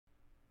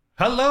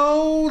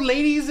Hello,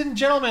 ladies and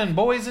gentlemen,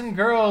 boys and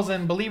girls,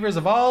 and believers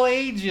of all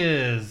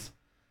ages.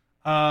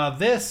 We are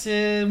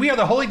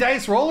the Holy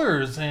Dice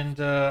Rollers, and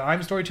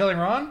I'm Storytelling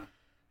Ron,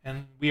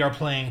 and we are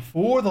playing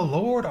For the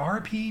Lord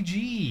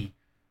RPG.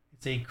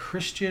 It's a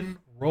Christian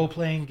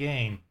role-playing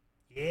game.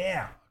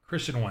 Yeah, a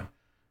Christian one.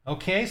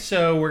 Okay,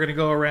 so we're gonna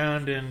go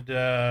around, and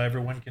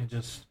everyone can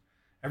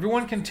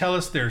tell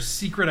us their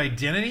secret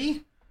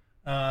identity.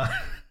 Uh,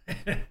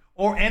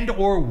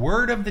 or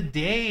word of the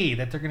day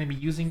that they're going to be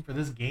using for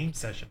this game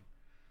session.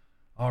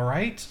 All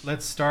right,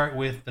 let's start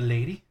with the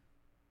lady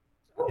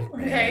in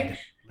red. Okay.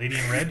 Lady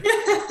in red.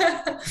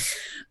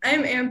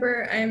 I'm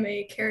Amber. I'm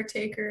a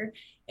caretaker,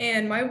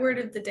 and my word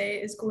of the day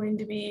is going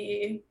to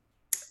be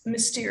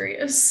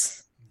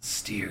mysterious.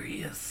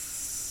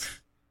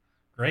 Mysterious.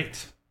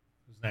 Great.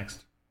 Who's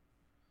next?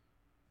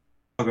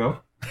 I'll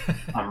go.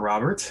 I'm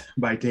Robert.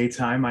 By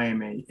daytime, I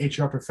am a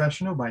HR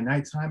professional. By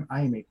nighttime,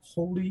 I am a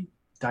holy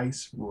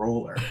dice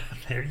roller.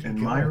 There you And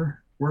go. my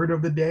word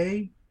of the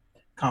day,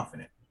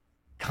 confident.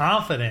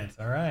 Confident.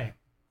 All right.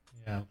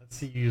 Yeah, let's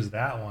see you use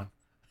that one.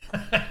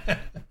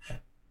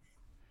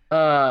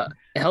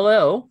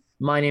 Hello.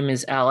 My name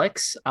is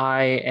Alex.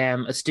 I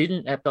am a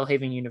student at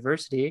Belhaven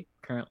University,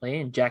 currently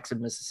in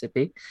Jackson,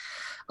 Mississippi.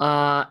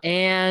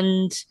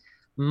 And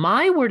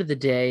my word of the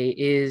day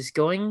is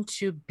going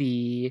to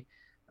be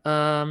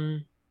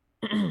binding.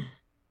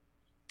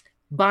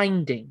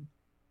 Binding.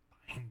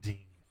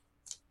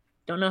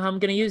 Don't know how I'm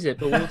going to use it,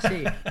 but we'll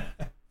see.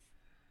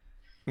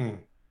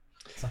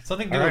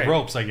 Something to do with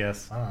ropes, I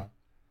guess. I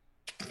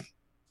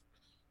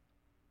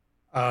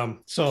don't know.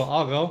 So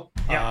I'll go.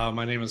 Yeah.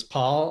 My name is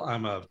Paul.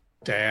 I'm a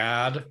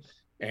dad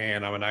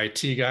and I'm an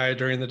IT guy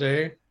during the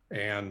day.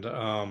 And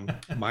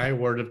my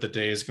word of the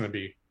day is going to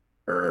be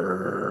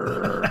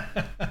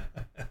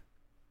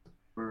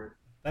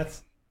Is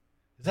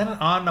that an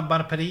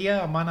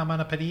onomatopoeia or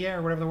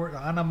whatever the word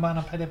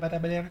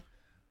onomatopoeia?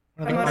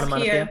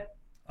 Onomatopoeia.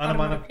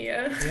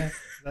 Onomatopoeia. Yeah,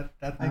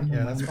 that thing.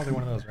 Yeah, that's probably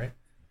one of those, right?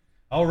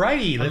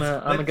 Alrighty, I'm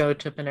gonna go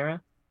to Panera.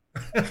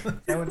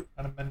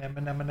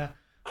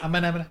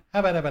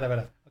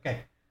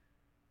 Okay.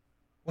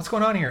 What's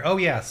going on here? Oh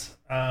yes.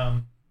 Do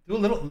a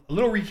little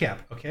recap.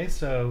 Okay,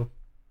 so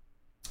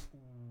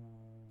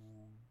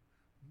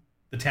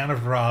the town of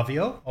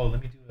Ravio. Oh,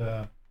 let's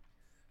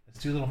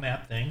do a little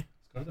map thing.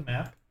 Let's go to the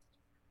map.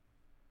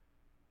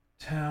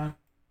 Town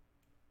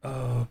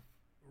of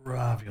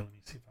Ravio. Let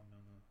me see if I'm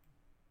on the.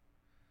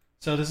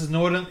 So this is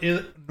northern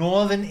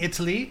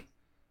Italy,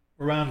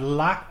 around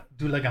Lac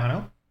du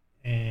Lagano,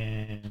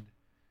 and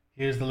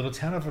here's the little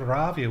town of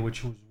Ravio,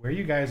 which was where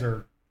you guys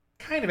are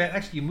kind of at.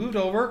 Actually, you moved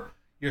over.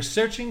 You're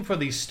searching for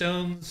the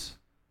stones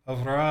of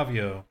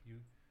Ravio.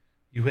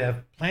 You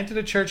have planted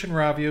a church in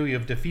Ravio. You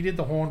have defeated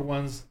the Horned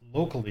Ones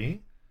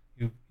locally.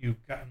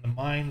 You've gotten the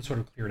mine sort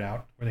of cleared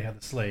out where they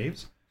had the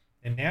slaves,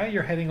 and now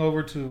you're heading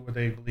over to what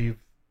they believe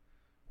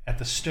at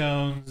the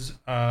stones.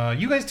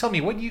 You guys tell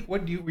me what do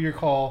you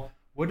recall?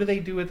 What do they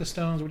do at the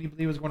stones? What do you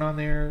believe is going on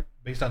there,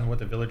 based on what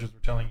the villagers were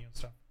telling you and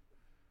stuff?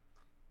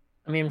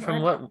 I mean,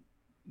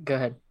 go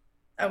ahead.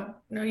 Oh,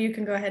 no, you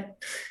can go ahead.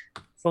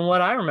 From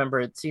what I remember,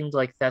 it seemed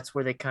like that's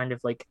where they kind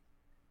of like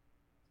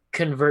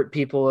convert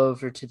people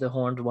over to the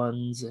Horned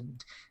Ones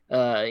and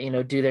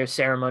do their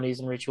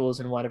ceremonies and rituals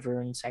and whatever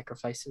and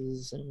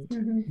sacrifices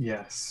and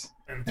Yes.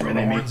 And And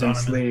they make them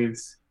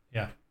slaves.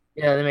 Yeah,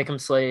 they make them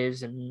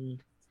slaves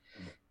and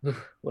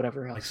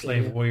whatever else. like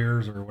slave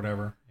warriors or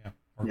whatever. Yeah.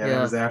 Yeah,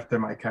 that was after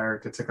my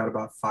character took out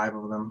about 5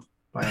 of them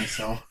by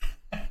himself.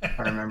 I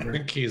I remember.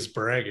 think he's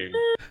bragging.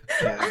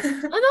 Yeah, I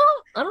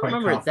don't quite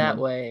remember it that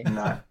confident way. in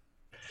that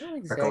Not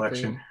exactly.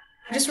 recollection.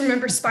 I just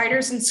remember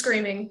spiders and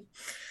screaming.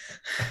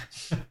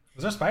 Was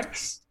there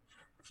spiders?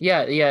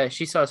 Yeah,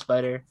 she saw a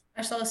spider.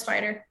 I saw a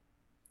spider.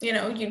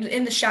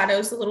 In the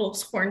shadows, the little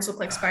horns look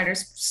like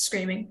spiders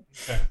screaming.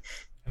 Okay.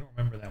 I don't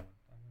remember that one,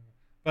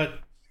 but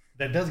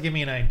that does give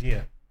me an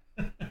idea.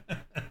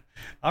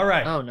 All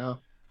right. Oh no.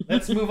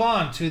 Let's move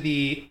on to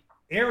the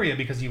area,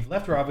 because you've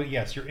left Ravio.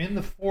 Yes, you're in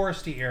the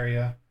foresty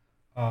area.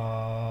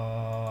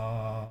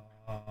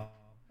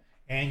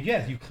 And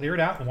yes, you cleared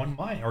out one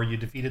mine, or you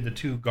defeated the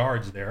 2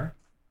 guards there.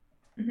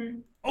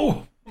 Mm-hmm.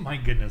 Oh, my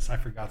goodness, I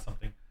forgot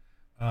something.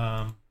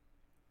 I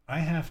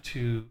have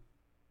to...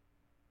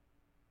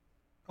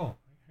 Oh,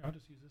 I'll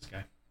just use this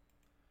guy.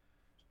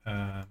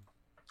 I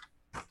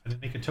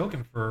didn't make a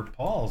token for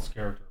Paul's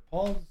character.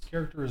 Paul's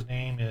character's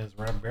name is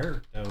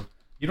Roberto.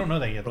 You don't know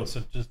that yet, though,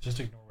 so just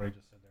ignore what I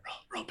just said there.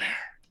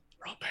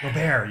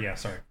 Robert, yeah,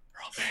 sorry.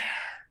 Let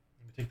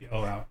me take the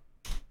O out.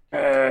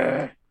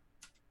 Okay,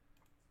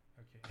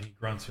 he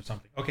grunts or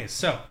something. Okay,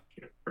 so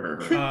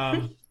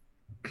you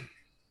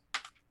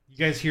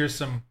guys hear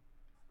some.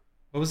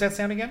 What was that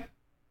sound again?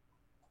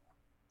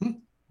 What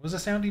was the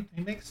sound he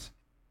makes?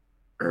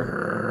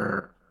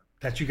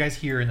 That you guys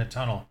hear in the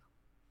tunnel.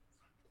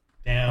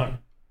 Down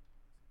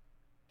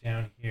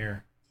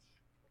here.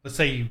 Let's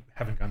say you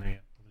haven't gone there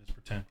yet. Let's just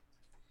pretend.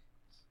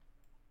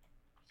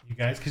 you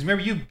guys, because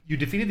remember you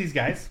defeated these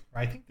guys.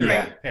 Right? I think they're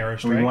Yeah.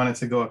 perished, We right? wanted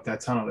to go up that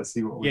tunnel to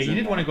see what was Yeah, you in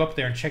did there. want to go up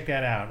there and check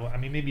that out. Well, I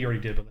mean, maybe you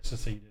already did, but let's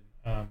just say you did.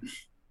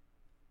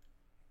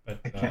 But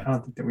I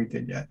don't think that we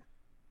did yet.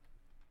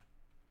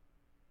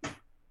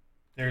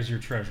 there's your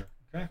treasure.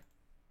 Okay.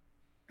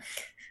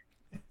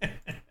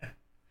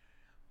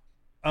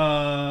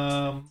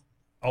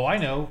 Oh, I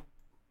know.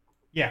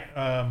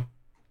 Yeah.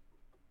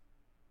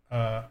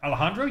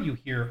 Alejandro, you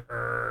hear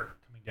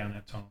coming down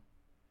that tunnel.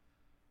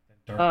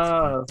 That dark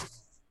tunnel.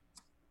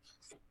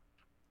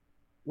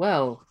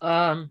 Well,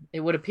 it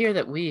would appear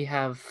that we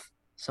have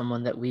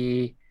someone that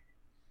we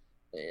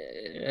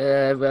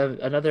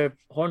another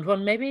horned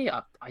one, maybe?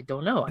 I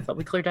don't know. I thought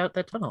we cleared out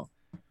that tunnel.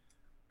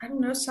 I don't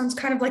know. Sounds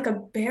kind of like a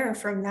bear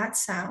from that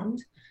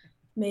sound.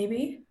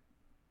 Maybe.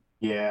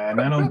 Yeah, and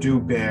I don't do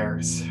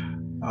bears.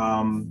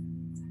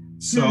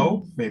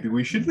 So maybe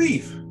we should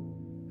leave.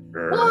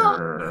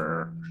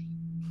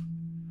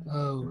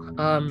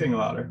 Oh, Getting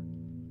louder.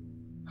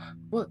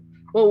 well,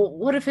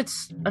 what if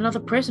it's another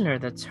prisoner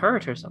that's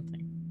hurt or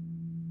something?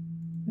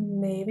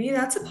 Maybe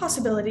that's a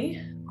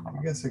possibility.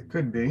 I guess it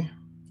could be.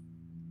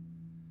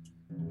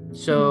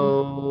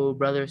 So,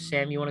 brother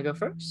Sam, you want to go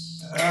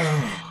first?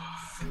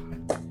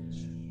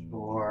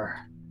 Sure.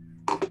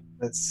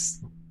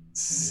 Let's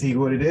see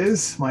what it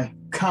is. My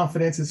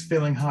confidence is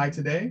feeling high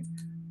today.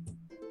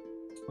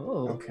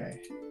 Oh, Okay.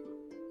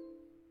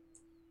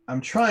 I'm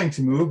trying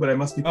to move, but I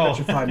must be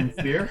petrified in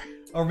fear.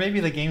 Or maybe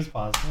the game's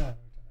paused. Yeah.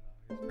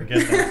 Forget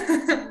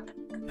that.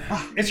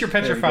 It's your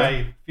There you go.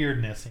 petrified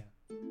fearedness.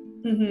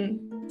 Yeah.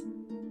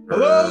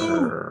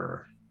 Hello?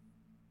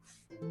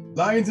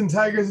 Lions and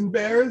tigers and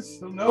bears?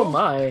 Oh, no. oh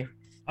my!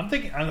 I'm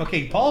thinking.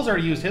 Okay, Paul's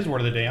already used his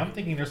word of the day. I'm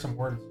thinking there's some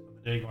words of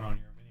the day going on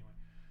here.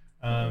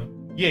 Anyway,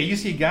 yeah, you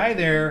see a guy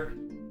there.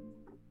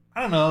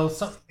 I don't know,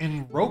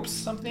 in ropes,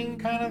 something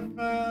kind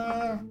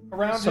of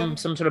around Some him.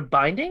 sort of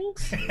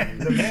bindings?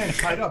 There's a man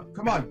tied up.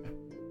 Come on.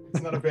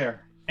 It's not a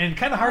bear. And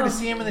kind of hard to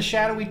see him in the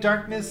shadowy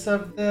darkness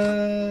of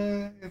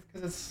the,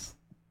 because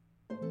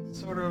it's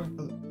sort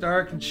of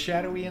dark and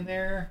shadowy in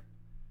there.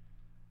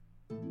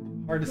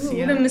 Hard to see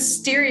What a him.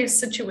 mysterious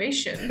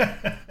situation.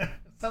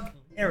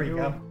 Something. There we You-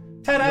 go.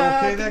 Ta-da! you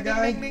okay, Ding, that ding,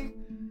 guy? ding,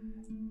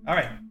 ding. All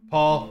right,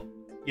 Paul.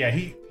 Yeah,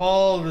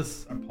 Paul.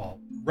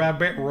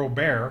 Robert.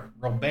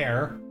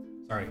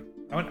 Sorry,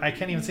 I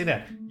can't even say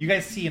that. You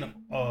guys see I'm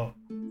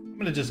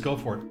gonna just go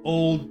for it.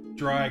 Old,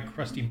 dry,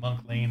 crusty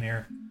monk laying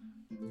there,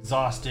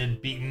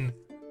 exhausted, beaten.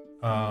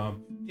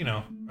 In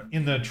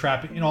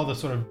all the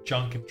sort of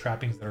junk and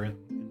trappings that are in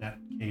that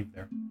cave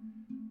there.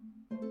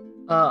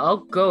 I'll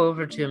go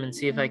over to him and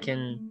see if I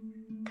can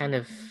kind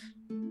of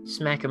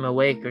smack him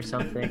awake or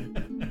something.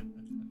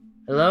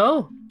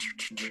 Hello?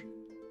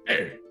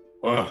 Hey,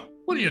 what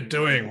are you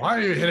doing? Why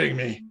are you hitting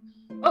me?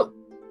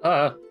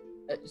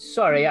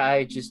 Sorry,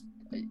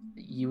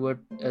 you were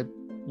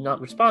not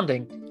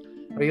responding.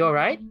 Are you all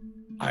right?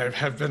 I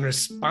have been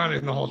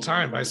responding the whole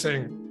time by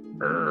saying,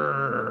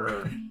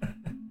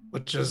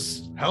 which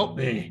is help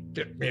me,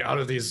 get me out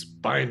of these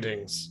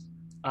bindings.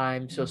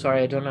 I'm so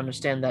sorry, I don't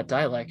understand that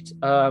dialect.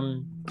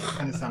 Kind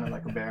of sounded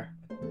like a bear.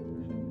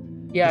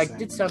 Yeah, Just it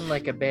did sound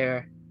like a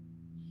bear.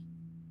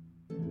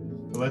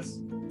 Let's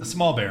The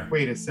small bear.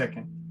 wait a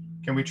second.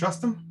 Can we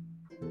trust him?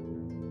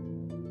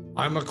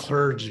 I'm a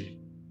clergy.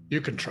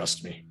 You can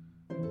trust me.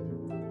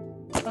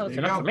 Oh, that's There you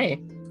enough go. for me.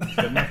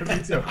 Good enough for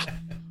me too.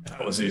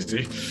 That was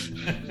easy.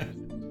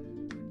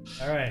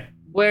 All right.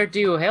 Where do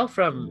you hail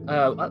from?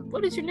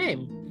 What is your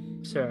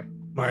name, sir?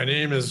 My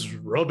name is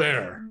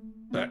Robert,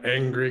 the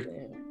angry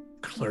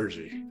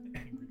clergy.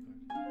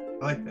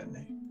 I like that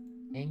name.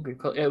 Angry.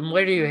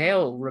 Where do you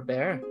hail,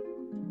 Robert?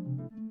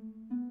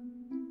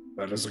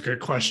 That is a good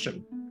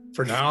question.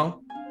 For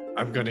now,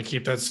 I'm going to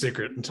keep that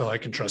secret until I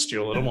can trust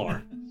you a little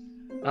more.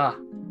 Ah,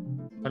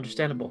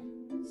 understandable.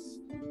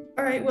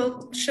 All right,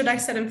 well, should I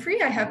set him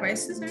free? I have my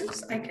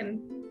scissors. I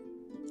can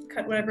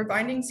cut whatever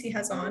bindings he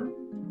has on.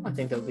 I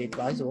think that would be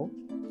advisable.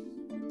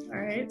 All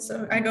right,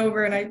 so I go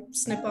over and I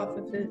snip off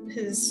of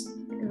his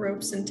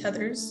ropes and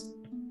tethers.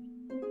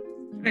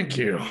 Thank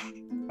you.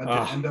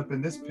 How'd you end up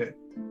in this pit?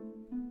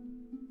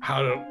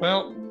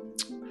 Well,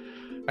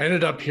 I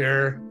ended up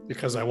here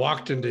because I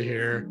walked into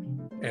here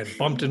and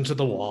bumped into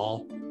the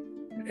wall,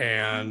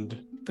 and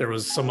there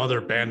was some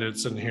other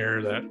bandits in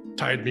here that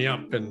tied me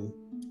up and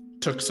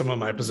took some of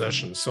my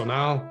possessions. So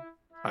now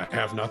I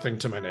have nothing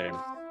to my name.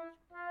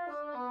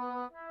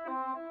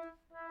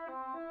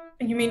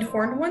 And you mean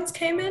horned ones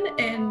came in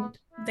and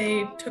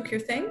they took your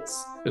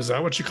things? Is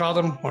that what you call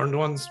them? Horned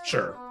ones?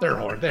 Sure, they're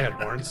horned. They had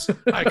horns.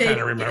 I They- kind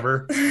of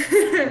remember.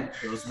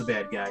 Those are the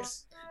bad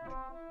guys.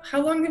 How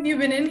long have you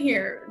been in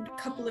here? A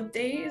couple of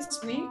days,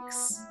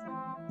 weeks?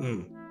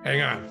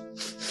 Hang on.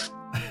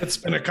 It's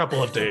been a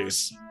couple of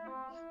days.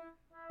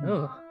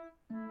 Oh.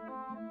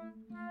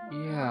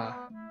 Yeah.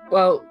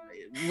 Well,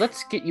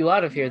 let's get you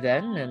out of here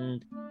then,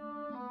 and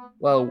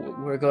well,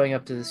 we're going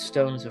up to the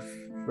stones of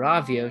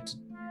Ravio to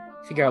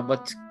figure out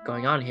what's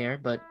going on here,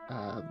 but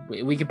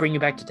we could bring you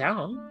back to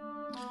town.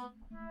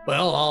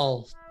 Well,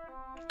 I'll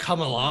come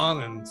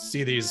along and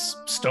see these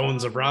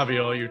stones of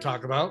Ravio you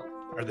talk about.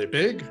 Are they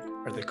big?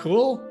 Are they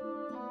cool?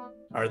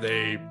 Are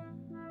they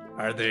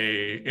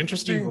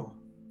interesting? Evil.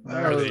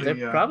 Are they-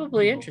 They're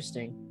probably evil.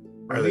 interesting.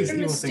 Or at Are least they-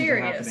 evil things are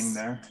happening Mysterious.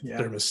 there. Yeah.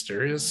 They're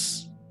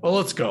mysterious. Well,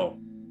 let's go.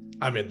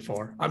 I'm in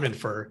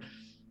for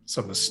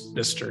some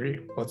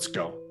mystery. Let's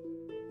go.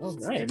 All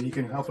right. Maybe you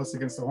can help us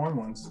against the horn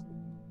ones.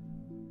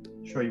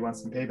 Sure, you want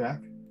some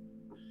payback?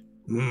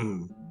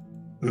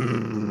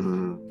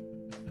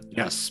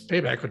 Yes,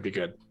 payback would be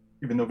good.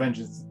 Even though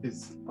vengeance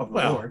is of the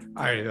Well, Lord.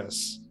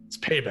 yes, it's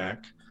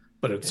payback,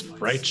 but it's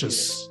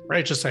Let's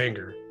righteous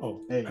anger. Oh,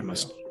 There you I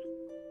must. go.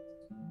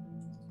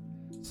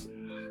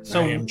 So,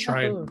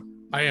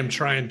 I am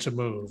trying to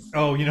move,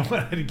 oh, you know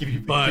what? I didn't give you.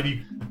 But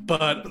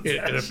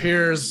it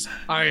appears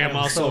I am I'm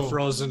also so-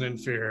 frozen in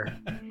fear.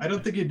 I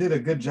don't think you did a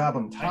good job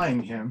on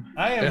tying him.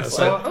 I am Yes,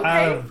 so okay.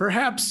 out of.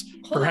 Perhaps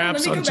Hold on, let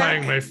me go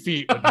untying back. my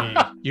feet would be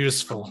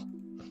useful.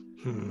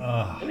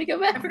 Let me go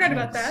I back. forgot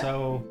about that.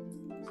 So,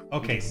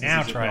 okay, This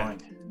now is try it.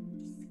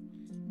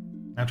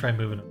 going. Now try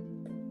moving him.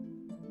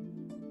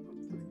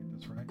 Did I get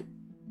this right?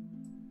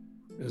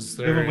 Is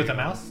there Move him with the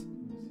mouse.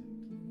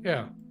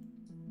 Yeah.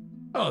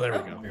 Oh, there we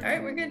Oh, go. all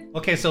right, we're good.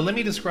 Okay, so let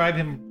me describe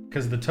him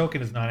because the token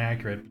is not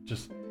accurate. But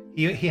just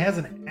he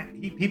has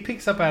he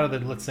picks up out of the,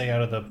 let's say,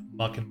 out of the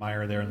muck and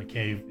mire there in the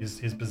cave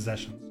his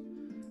possessions.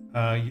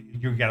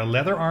 You got a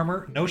leather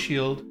armor, no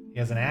shield. He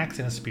has an axe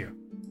and a spear.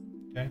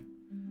 Okay,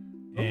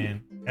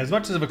 and as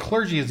much of a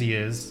clergy as he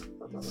is,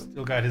 he's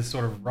still got his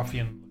sort of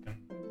ruffian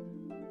looking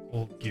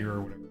old gear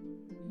or whatever.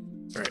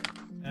 Right.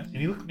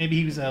 And maybe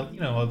he was one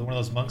of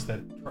those monks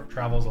that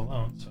travels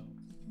alone. So,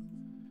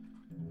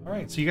 all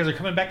right, so you guys are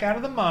coming back out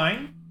of the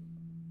mine.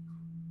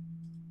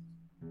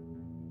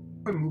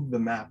 I move the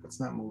map. It's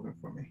not moving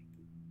for me.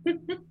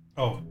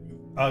 Oh,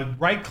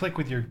 right click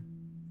with your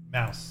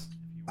mouse.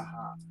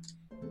 Aha.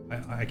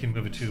 I can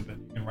move it too, but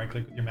you can right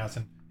click with your mouse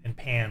and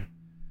pan.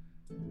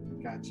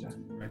 Gotcha.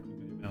 Right click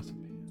with your mouse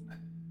and pan.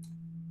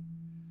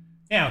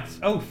 Now,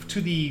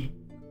 to the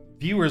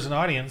viewers and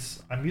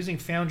audience, I'm using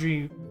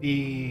Foundry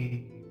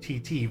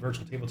VTT,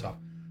 Virtual Tabletop.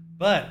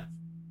 But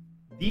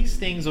these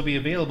things will be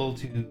available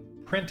to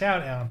print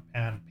out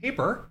on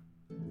paper,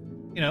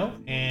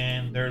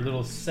 and they're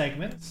little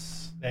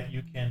segments that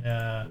you can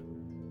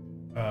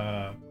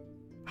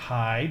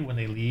hide when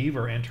they leave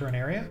or enter an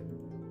area.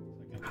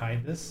 So I can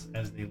hide this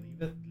as they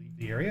leave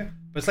the area.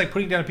 But it's like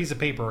putting down a piece of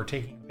paper or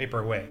taking paper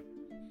away.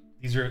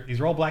 These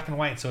are all black and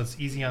white, so it's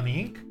easy on the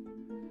ink.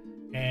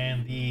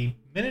 And the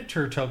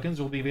miniature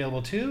tokens will be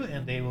available too,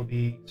 and they will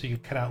be, so you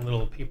can cut out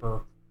little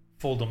paper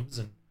foldums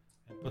and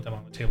put them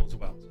on the table as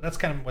well. So that's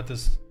kind of what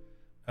this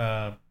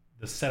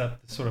the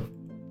setup, the sort of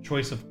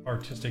choice of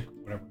artistic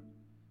whatever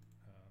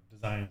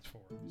design is for.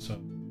 So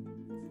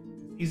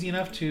easy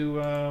enough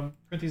to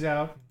print these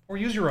out or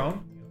use your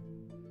own.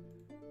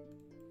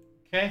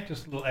 Okay,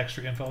 just a little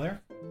extra info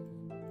there.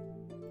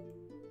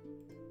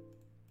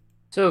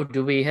 So,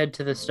 do we head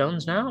to the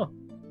stones now?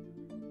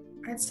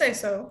 I'd say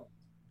so.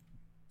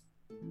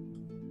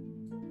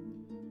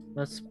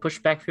 Let's push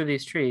back through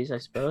these trees, I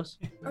suppose.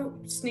 Oh,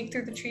 sneak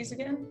through the trees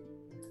again.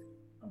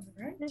 All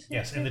right.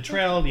 Yes, and the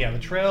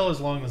trail is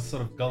along this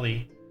sort of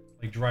gully,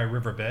 like dry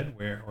riverbed,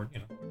 where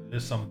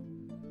there's some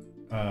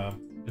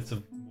bits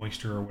of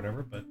moisture or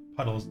whatever, but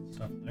puddles and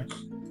stuff in there.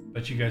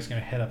 But you guys are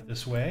gonna head up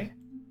this way.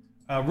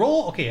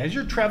 Roll. Okay, as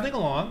you're traveling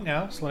along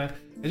now, slow down.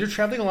 As you're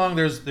traveling along,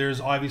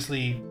 there's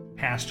obviously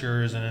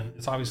pastures, and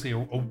it's obviously a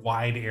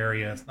wide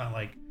area. It's not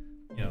like,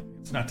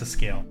 it's not to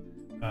scale.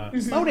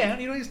 Slow down.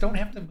 You just don't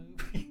have to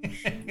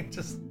move.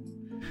 Just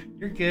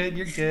you're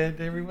good.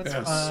 Everyone's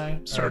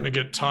fine. Starting to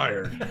get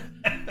tired.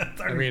 I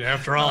I mean,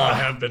 after all, I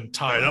have been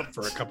tied up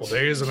for a couple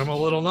days and I'm a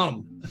little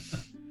numb.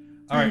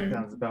 all right.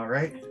 Sounds about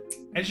right.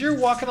 As you're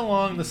walking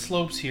along the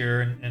slopes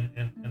here, and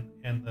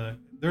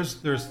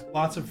there's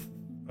lots of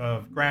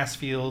grass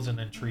fields and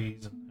then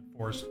trees and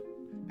forest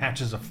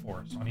patches of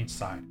forest on each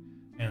side,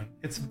 and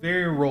it's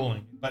very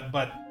rolling. But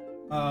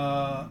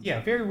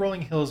very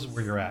rolling hills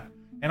where you're at.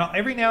 And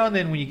every now and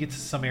then, when you get to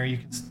some area,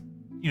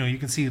 you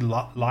can see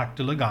Lac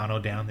de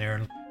Lugano down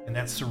there, and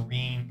that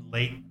serene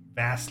lake,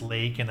 vast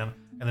lake, and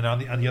then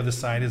on the other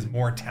side is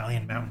more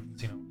Italian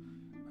mountains.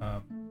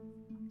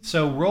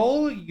 So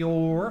roll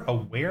your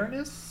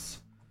awareness,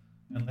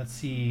 and let's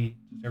see.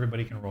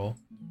 Everybody can roll.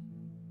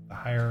 The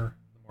higher,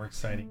 the more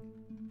exciting.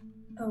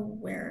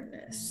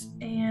 Awareness.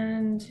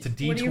 And It's a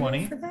what do you roll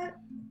D20. for that?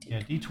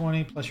 Yeah,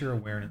 D20 plus your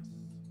awareness.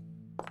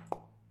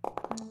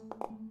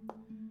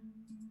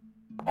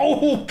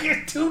 Oh,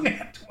 get two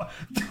nat.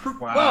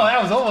 Wow,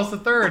 that was almost a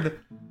third.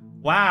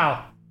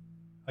 Wow.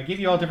 I gave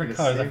you all different Just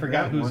colors. I save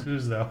forgot that one.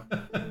 who's though.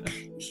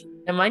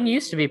 And mine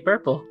used to be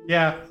purple.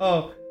 Yeah.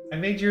 Oh, I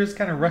made yours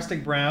kind of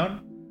rustic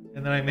brown,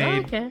 and then I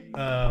made Okay.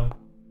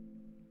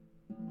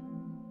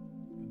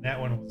 that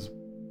one was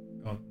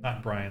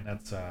not Brian.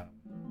 That's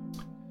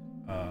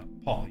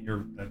Paul.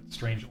 You're that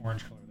strange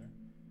orange color there.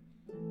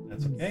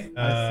 That's okay.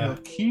 I feel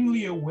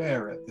keenly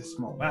aware at this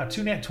moment. Wow,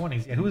 two nat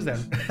 20s. Yeah, who is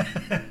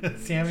that?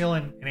 Samuel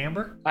and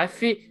Amber? I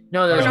feel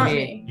no, that was Not me.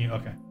 me. You,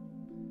 okay.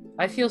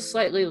 I feel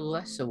slightly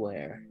less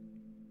aware.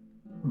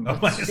 Oh,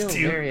 It's minus still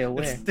 2. very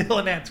aware. It's still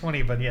a nat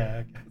 20, but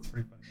yeah, okay, it's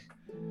pretty funny.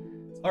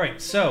 All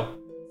right, so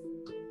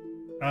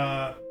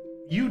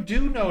you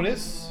do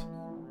notice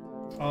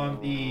on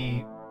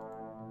the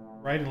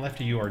right and left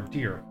of you are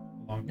deer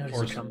along the Notice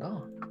course. a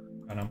trombone.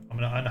 And I'm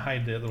going to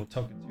unhide the little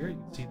tokens here. You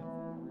can see them.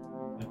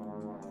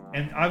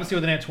 And obviously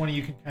with an nat 20,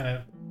 you can kind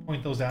of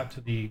point those out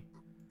to the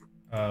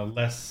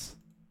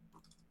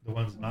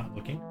ones not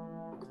looking.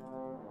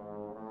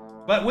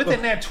 But with a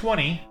nat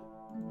 20,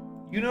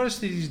 you notice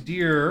these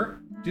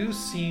deer do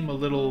seem a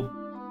little,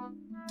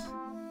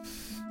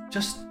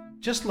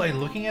 just like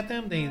looking at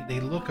them, they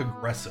look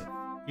aggressive.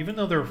 Even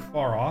though they're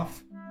far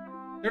off,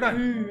 they're not,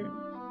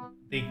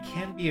 they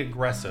can be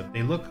aggressive.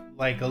 They look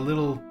like a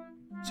little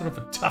sort of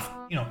a tough,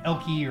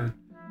 elky or,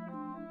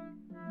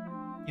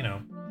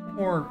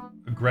 more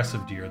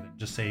aggressive deer than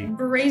just say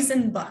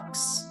Brazen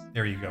bucks.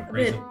 There you go. A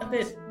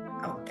bit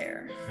out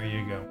there. There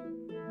you go.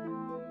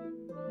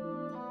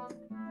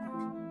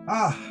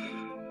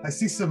 I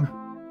see some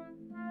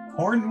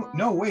horn.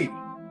 No, wait.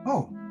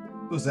 Oh,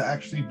 those are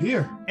actually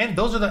deer. And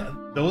those are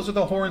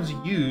the horns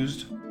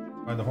used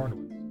by the horned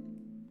ones.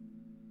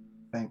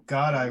 Thank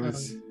God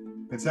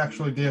it's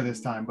actually deer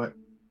this time, but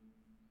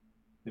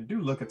they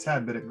do look a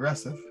tad bit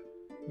aggressive.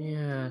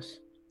 Yes.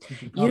 You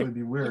should probably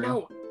be wary.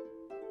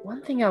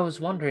 One thing I was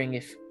wondering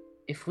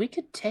if we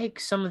could take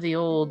some of the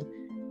old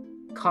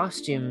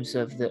costumes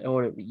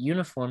or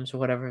uniforms or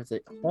whatever of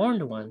the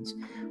horned ones,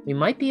 we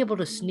might be able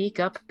to sneak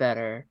up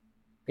better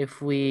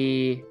if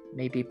we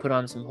maybe put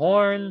on some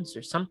horns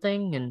or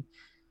something and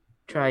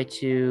try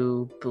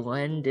to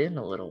blend in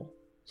a little.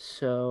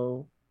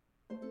 So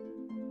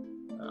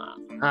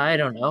I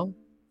don't know.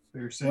 So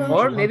you're saying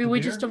Or maybe we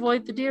just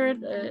avoid the deer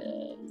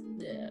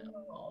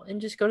and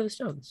just go to the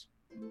stones.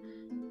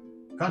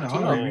 Kind of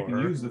hungry. We can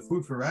use the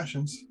food for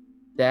rations.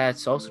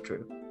 That's also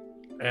true.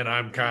 And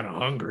I'm kind of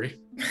hungry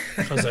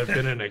because I've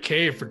been in a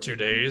cave for 2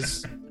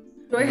 days.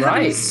 Do I have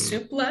any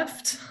soup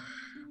left?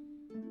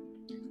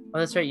 Oh,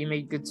 that's right. You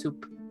made good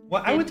soup.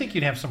 Well, I would think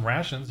you'd have some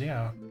rations,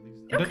 yeah.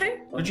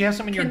 Okay. Don't you have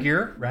some in your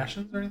gear?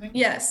 Rations or anything?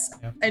 Yes,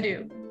 Yeah. I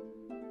do.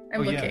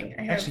 I'm looking.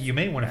 Yeah. Actually, you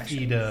may want to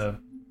feed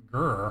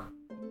Gur.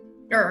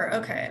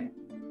 Okay.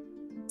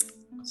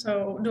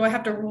 So, do I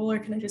have to roll or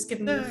can I just give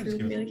him the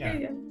food and be like, yeah.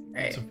 here you go? All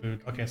right. Some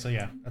food. Okay, so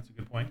yeah, that's a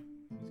good point.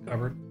 He's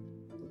covered.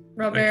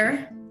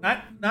 Robert.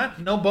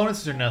 No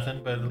bonuses or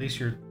nothing, but at least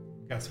you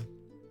got some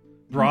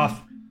broth.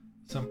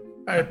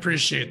 I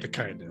appreciate the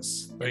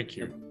kindness. Thank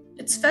you.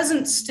 It's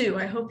pheasant stew.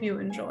 I hope you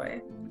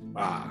enjoy.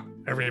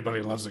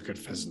 Everybody loves a good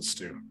pheasant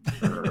stew.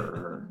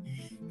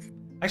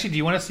 Actually, do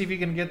you want to see if you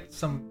can get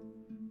some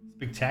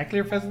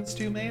spectacular pheasant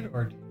stew made,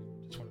 or do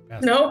you just want to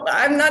pass? Nope,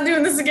 I'm not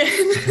doing this again.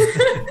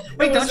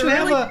 Wait, don't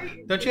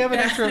you have an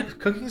extra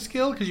cooking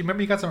skill? Because you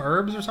remember you got some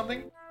herbs or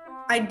something?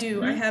 I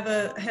do. I have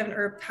an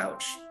herb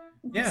pouch.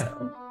 Yeah.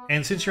 So.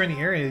 And since you're in the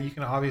area, you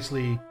can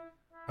obviously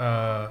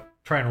try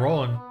and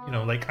roll, and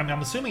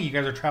I'm assuming you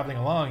guys are traveling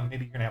along.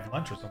 Maybe you're gonna have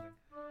lunch or something.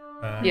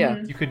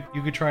 Yeah. You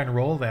could try and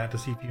roll that to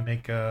see if you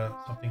make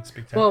something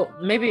spectacular. Well,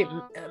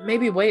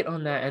 maybe wait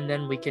on that, and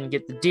then we can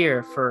get the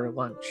deer for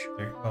lunch.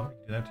 Well, you can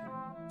do that too.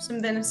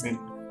 Some venison.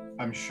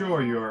 I'm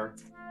sure your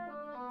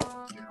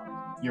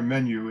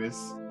menu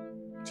is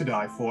to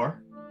die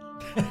for,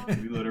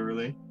 maybe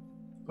literally,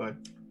 but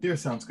deer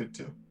sounds good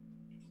too.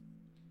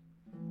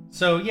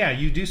 So yeah,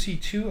 you do see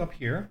 2 up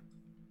here.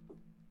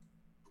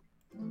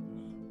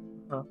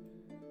 Huh.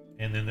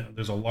 And then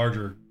there's a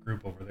larger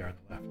group over there on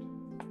the left.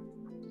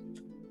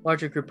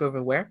 Larger group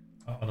over where?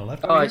 On the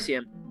left. Oh, I see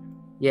him.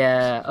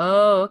 Yeah.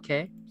 Oh,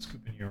 okay.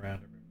 Scooping you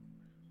around.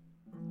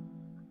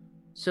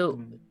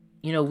 So,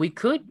 we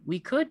could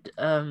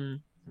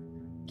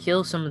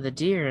kill some of the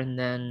deer and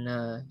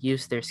then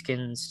use their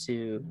skins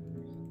to,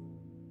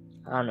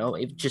 I don't know,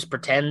 just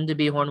pretend to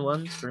be horned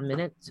ones for a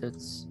minute. So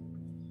it's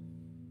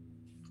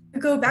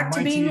go back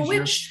to being a witch.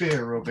 Your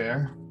spear,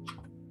 Robert.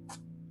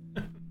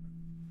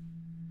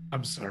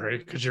 I'm sorry.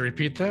 Could you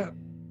repeat that?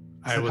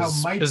 I So was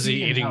how mighty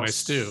busy and eating how my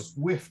stew.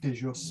 Swift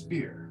is your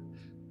spear.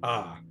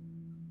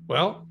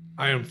 Well,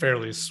 I am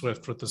fairly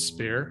swift with the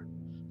spear.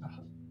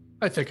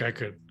 I think I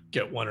could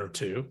get 1 or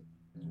 2.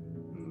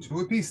 2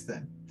 apiece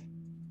then.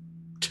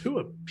 2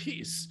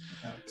 apiece.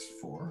 That's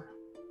 4.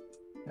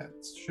 That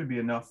should be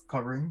enough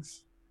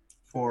coverings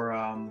for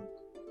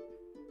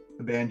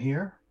the band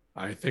here.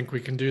 I think we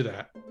can do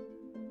that.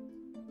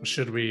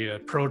 Should we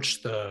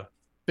approach the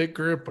big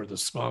group or the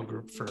small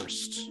group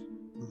first?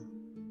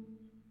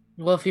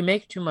 well, if we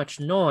make too much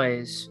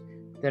noise,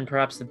 then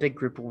perhaps the big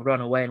group will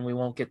run away and we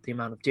won't get the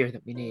amount of deer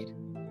that we need.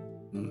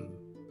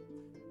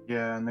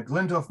 Yeah, and the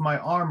glint of my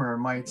armor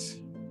might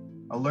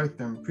alert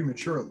them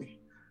prematurely.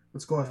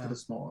 Let's go after the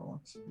smaller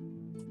ones.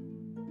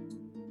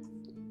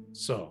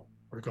 So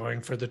we're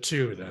going for the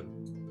 2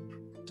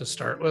 then, to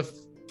start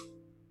with.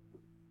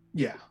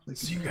 Yeah.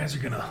 So you guys are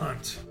gonna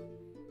hunt.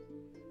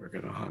 We're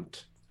gonna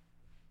hunt.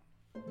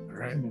 All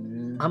right.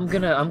 I'm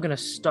gonna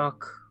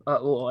stalk.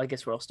 Well, I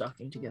guess we're all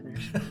stalking together.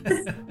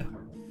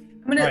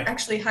 I'm gonna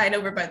actually hide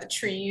over by the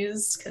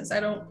trees because I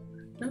don't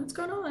know what's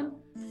going on.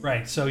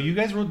 Right. So you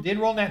guys did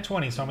roll nat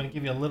 20, so I'm going to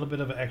give you a little bit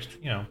of an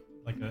extra,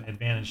 like an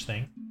advantage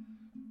thing.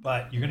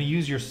 But you're going to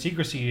use your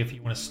secrecy if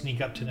you want to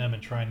sneak up to them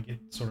and try and get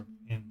sort of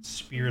in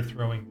spear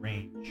throwing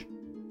range.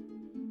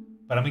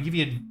 But I'm going to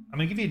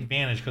give you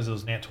advantage because of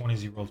those nat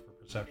 20s you rolled for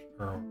perception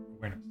or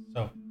awareness.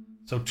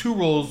 So 2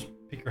 rolls,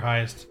 pick your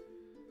highest.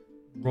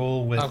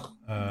 Roll with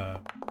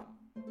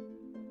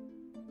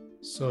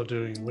So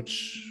doing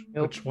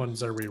which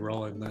ones are we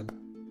rolling then?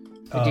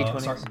 The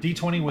D20s. sorry,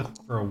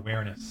 D20 for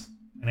awareness,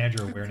 and add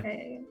your awareness.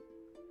 Okay.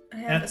 I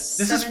have And a this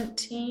is-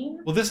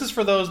 17. Well, this is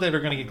for those that are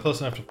going to get close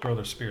enough to throw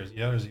their spears.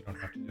 The others, you don't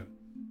have to do it.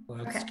 Well,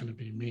 that's Okay. going to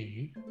be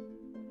me.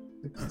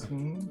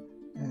 16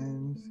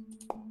 and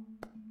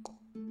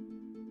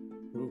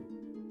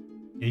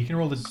Yeah, you can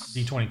roll the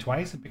D20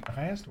 twice and pick the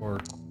highest, or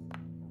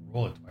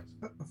roll it twice.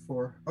 a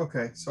 4.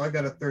 Okay, so I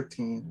got a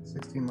 13.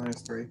 16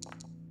 minus 3.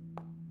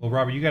 Well,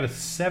 Robert, you got a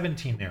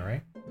 17 there,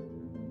 right?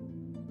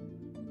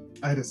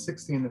 I had a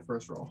 16 the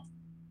first roll.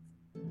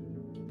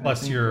 And I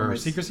Plus think your my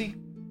secrecy?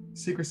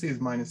 Secrecy is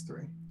minus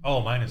 3. Oh,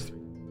 minus 3.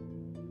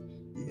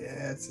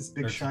 Yeah, it's this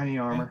big 13. shiny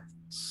armor.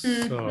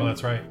 So Oh,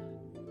 that's right.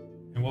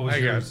 And what was I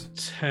got yours?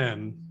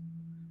 10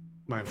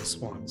 minus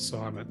 1, so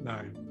I'm at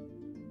 9.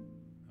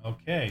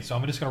 Okay, so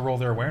I'm just going to roll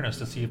their awareness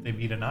to see if they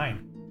beat a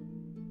 9.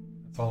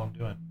 That's all I'm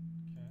doing.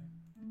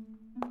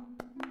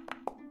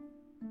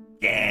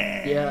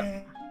 Okay.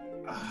 Yeah.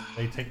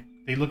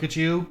 They look at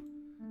you,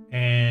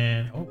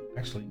 and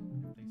actually,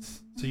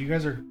 so you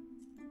guys are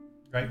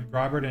right,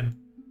 Robert and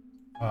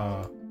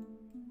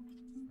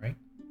right?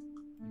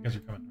 You guys are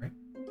coming, right?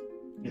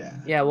 Yeah.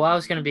 Yeah, well, I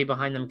was going to be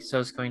behind them because I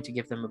was going to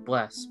give them a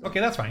bless. Okay,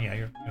 that's fine.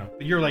 Yeah,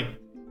 you're like,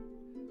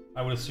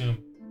 I would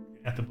assume,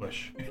 at the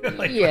bush.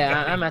 Like,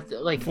 Yeah, I'm at the,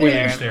 like before you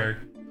there.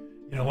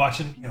 there,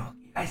 watching. You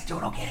guys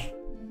doing okay?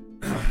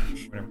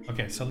 Whatever.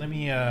 Okay, so let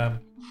me. I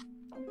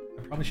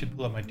probably should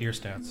pull up my deer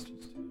stats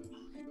just to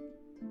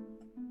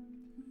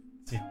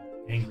see how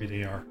angry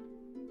they are.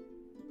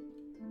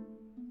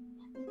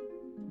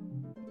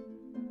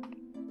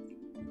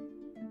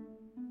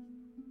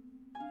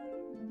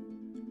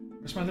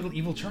 Where's my little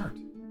evil chart?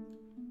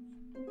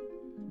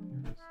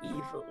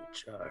 Evil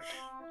chart.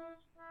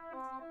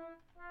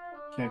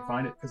 Can't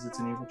find it because it's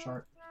an evil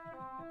chart.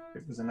 If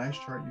it was a nice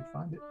chart, you'd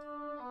find it.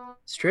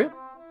 It's true.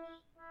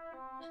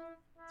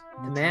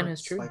 Evil The man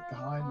charts is true. Like to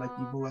hide, like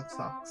evil left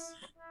socks.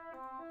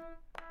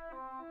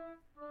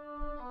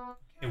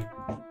 Okay,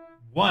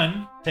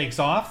 one takes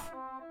off.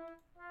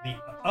 The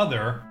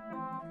other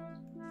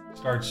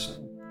starts.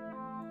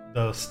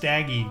 The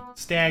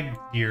stag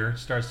deer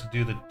starts to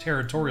do the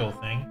territorial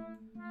thing.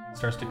 And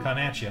starts to come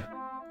at you.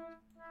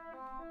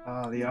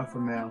 Ah, the alpha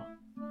male.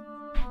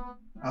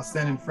 I'll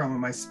stand in front with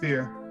my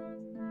spear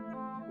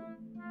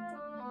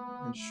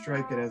and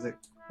strike it as it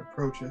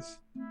approaches.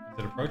 As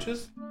it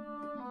approaches,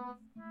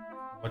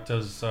 what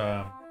does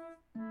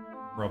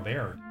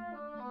Robert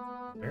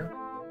do?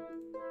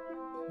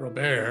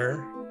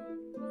 Robert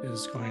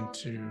is going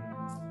to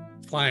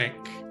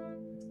flank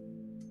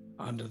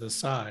onto the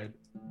side.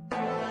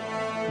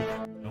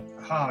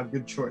 Ah,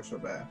 good choice,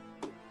 Robert.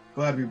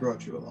 Glad we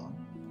brought you along.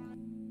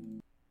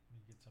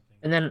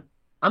 And then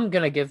I'm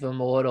going to give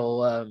them a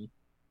little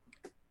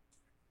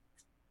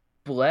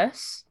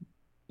bless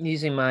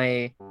using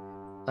my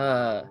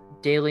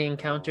daily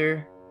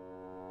encounter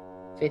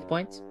faith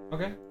points.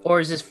 Okay.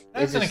 Or is this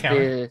That's is an this encounter.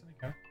 the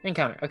That's an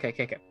encounter. encounter?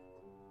 Okay.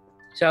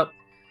 So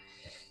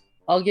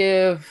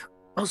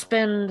I'll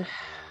spend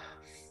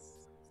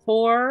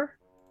 4.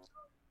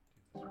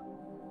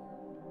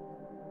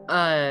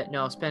 No,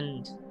 I'll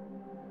spend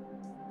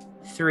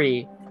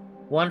 3.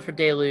 1 for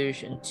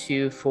deluge and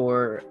 2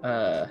 for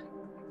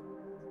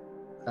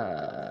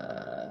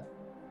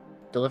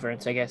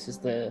deliverance, I guess is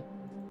the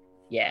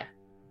I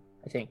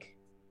think.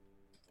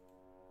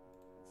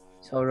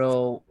 So I'll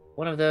roll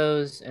one of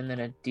those and then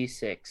a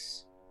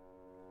d6.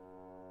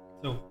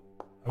 So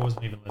I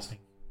wasn't even listening.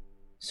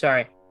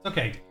 Sorry. It's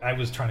okay. I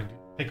was trying to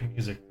pick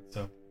music.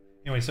 So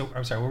anyway, so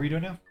I'm sorry. What were you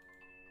doing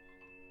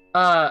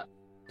now?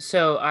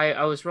 So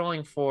I was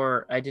rolling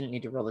for. I didn't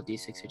need to roll the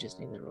d6. I just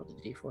needed to roll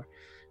the d4.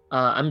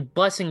 I'm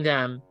blessing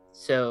them.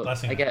 So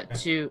Blessing I them, got okay.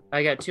 2.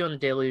 I got 2 on the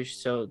deluge.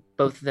 So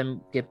both of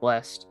them get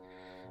blessed.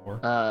 4.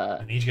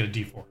 And And each get a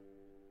D4.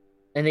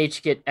 they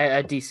each get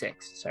a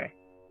d6. Sorry.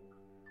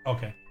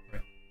 Okay.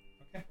 Right.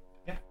 Okay.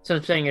 Yeah. So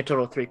I'm spending a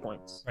total of 3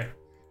 points. Right.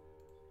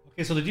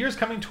 Okay. So the deer is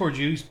coming towards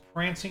you. He's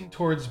prancing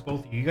towards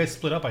both of you. You guys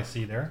split up. I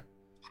see there.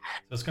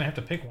 So it's gonna have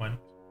to pick one.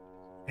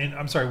 And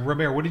I'm sorry,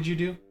 Robert. What did you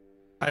do?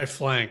 I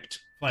flanked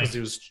Flanked. because he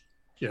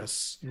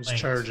was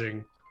Flanked.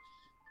 charging.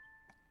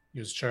 He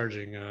was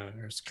charging.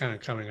 It's kind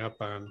of coming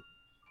up on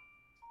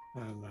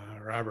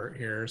Robert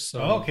here.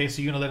 So Oh, okay.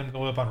 So you're gonna let him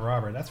go up on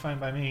Robert. That's fine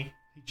by me.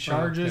 He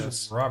charges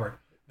yes. Robert.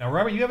 Now,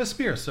 Robert, you have a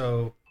spear.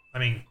 So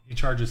he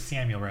charges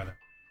Samuel rather.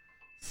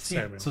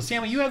 Samuel. So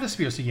Samuel, you have the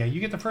spear. So yeah, you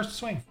get the first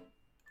swing.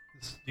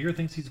 This deer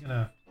thinks he's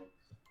gonna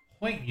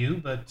point you,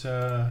 but he's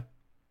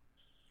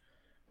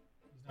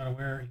not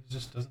aware. He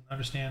just doesn't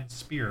understand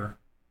spear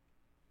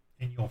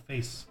in your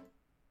face.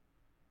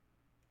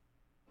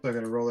 So I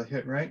gotta roll a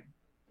hit, right?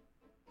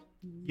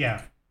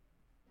 Yeah,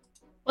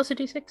 Plus a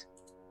d6.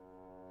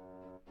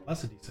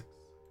 plus a d6.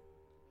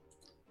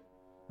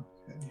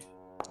 Okay.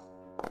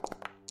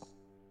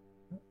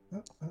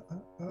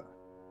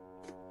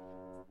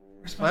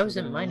 Where's my Why was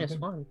it Another minus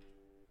 11. 1?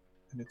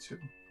 And a 2.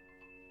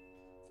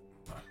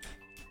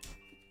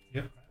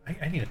 Yep,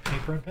 I need a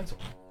paper and pencil.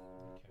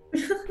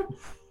 Okay. So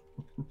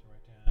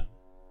write down.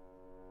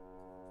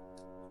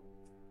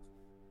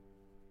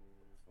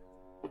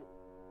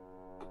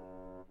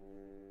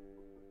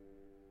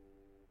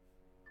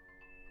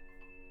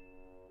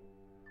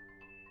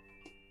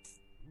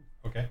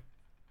 Okay.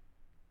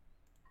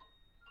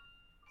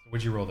 So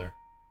what'd you roll there?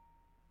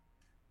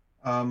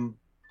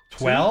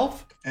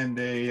 12? And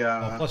a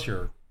Oh, plus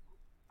your.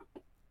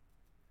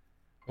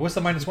 What's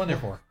the minus 1 there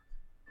for?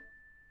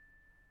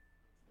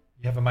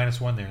 You have a minus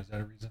 1 there. Is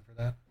that a reason for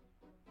that,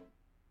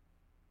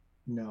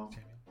 no.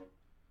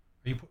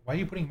 Samuel? Why are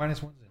you putting minus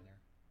 1s in there?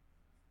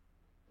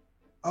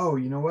 Oh,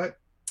 you know what?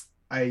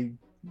 I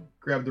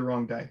grabbed the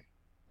wrong die.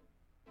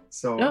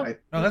 So No. I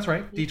No, that's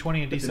right.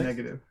 D20 and put the D6.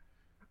 negative.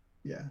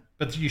 Yeah.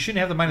 But you shouldn't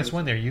have the minus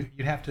 1 there. You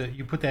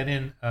put that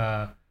in.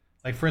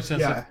 Like for instance.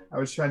 Yeah, I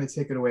was trying to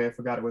take it away. I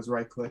forgot it was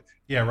right click.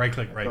 Yeah, right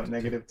click, I right. thought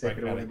negative, take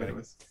it got away, got but it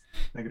was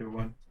negative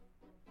 1.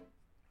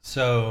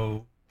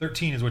 So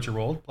 13 is what you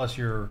rolled plus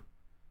your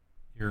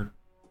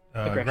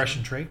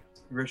aggression trait.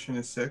 Aggression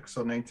is 6,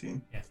 so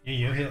 19. Yeah,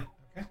 you hit.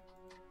 Okay.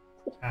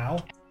 Ow.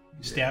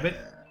 You stab it.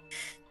 Yeah.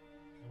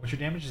 What's your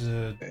damage?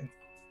 Okay.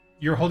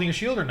 You're holding a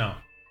shield or no?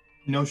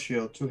 No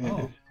shield, Oh.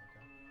 two-handed. Okay.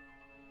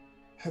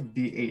 I have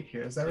D8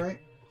 here. Is that right?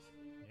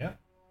 Yeah.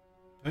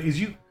 Is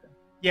you?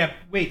 Yeah.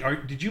 Wait.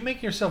 Did you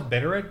make yourself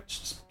better at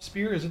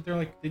spear? Isn't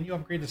there didn't you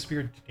upgrade the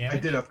spear to damage? I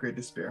did upgrade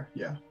the spear.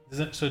 Yeah.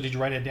 So did you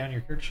write it down in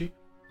your character sheet?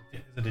 Is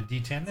it a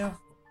D10 now?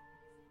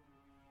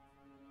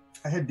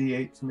 I had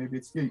D8, so maybe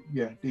it's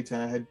D10.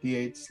 I had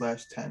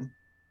D8/10.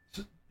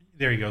 So,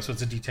 there you go. So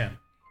it's a D10.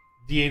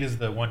 D8 is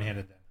the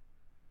one-handed then.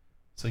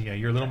 So yeah,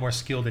 you're a little more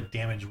skilled at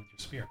damage with your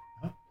spear.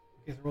 Huh?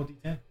 Okay, so roll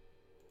D10.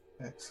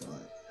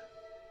 Excellent.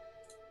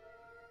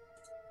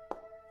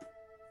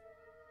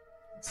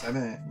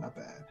 7, not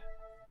bad.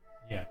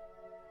 Yeah.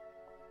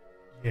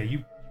 Yeah,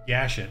 you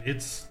gash it. It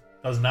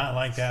does not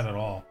like that at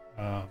all.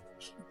 I'm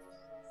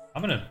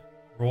gonna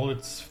roll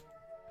its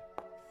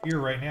fear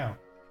right now.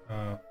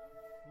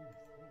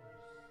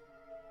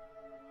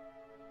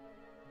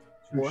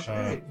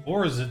 Touche.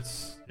 4 is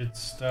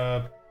it's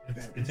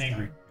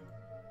angry.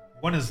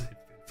 1 is it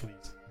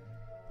flees.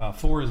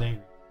 4 is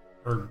angry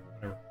or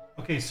whatever.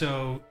 Okay,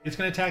 so it's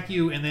gonna attack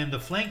you, and then the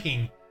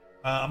flanking.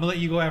 I'm gonna let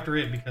you go after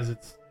it because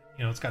it's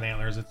got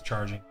antlers. It's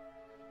charging,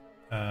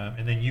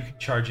 and then you can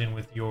charge in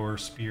with your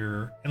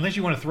spear unless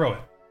you want to throw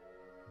it,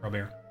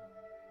 Robert.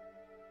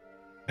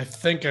 I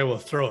think I will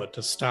throw it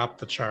to stop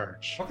the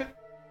charge. Okay.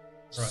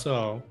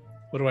 So,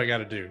 what do I got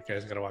to do? You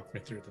guys got to walk me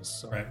through this.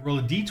 So. All right. Roll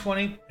a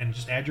d20 and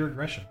just add your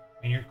aggression.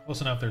 And you're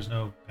close enough. There's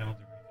no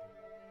penalty.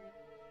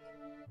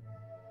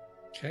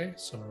 Okay,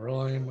 so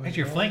rolling. My Actually,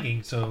 you're roll.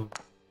 flanking, so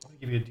I'll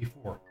give you a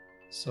d4.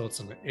 So it's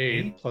an 8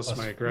 Eight plus plus-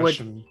 my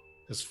aggression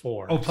is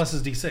 4. Oh, plus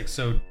is d6.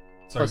 So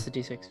sorry. Plus the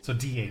d6. So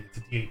d8. It's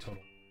a d8 total.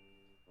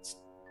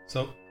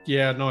 So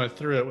Yeah, no, I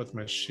threw it with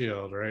my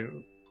shield, right?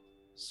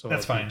 So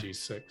That's it'd be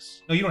fine.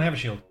 D6. no, you don't have a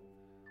shield.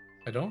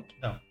 I don't.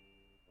 No,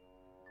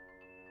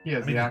 He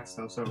has I mean, the axe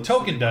though, so the it's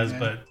token still does,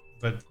 one hand.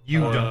 but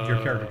you don't.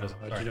 Your character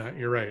doesn't. I Sorry. do not.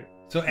 You're right.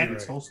 So And add,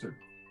 it's holstered.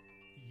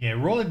 yeah,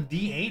 roll a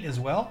d8 as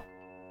well.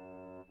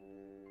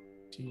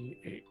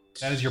 D8.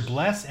 That is your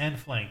bless and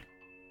flank.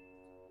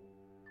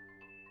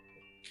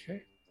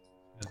 Okay.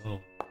 A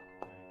little.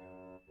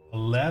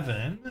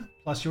 11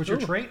 plus what's your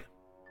Ooh. trait?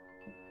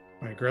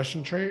 My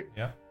aggression trait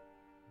Yeah,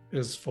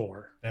 is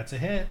 4. that's a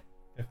hit.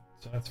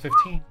 So that's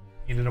 15.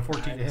 You needed a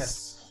 14 to hit.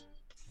 Nice.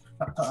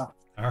 All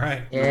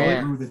right. Yeah.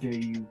 Through the day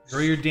you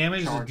Roll your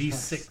damage is a charge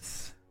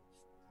d6.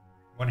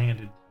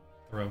 One-handed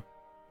throw.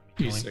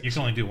 I mean, D6. you can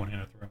only do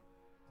one-handed throw.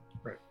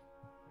 Right.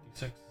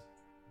 D6.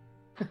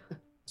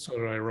 So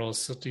do I roll a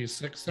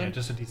D6 then? Yeah,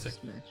 just a d6.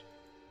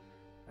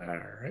 All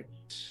right.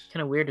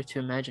 Kind of weird to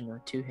imagine a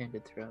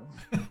two-handed throw.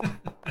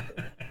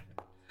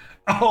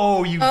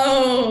 Oh,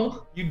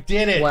 Oh, you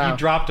did it. Wow. You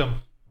dropped him.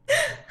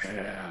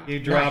 Yeah. You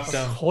dropped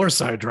Of him.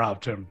 course I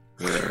dropped him.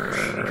 He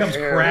comes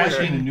Crashing the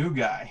crashing, new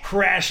guy.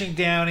 crashing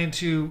down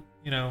into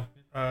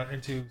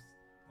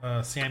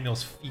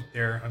Samuel's feet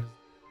there,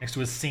 next to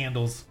his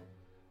sandals.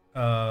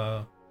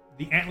 The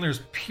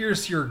antlers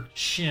pierce your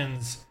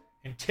shins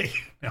and take.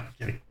 No, I'm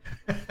kidding.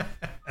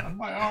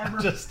 My armor.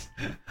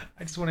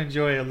 I just want to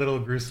enjoy a little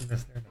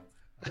gruesomeness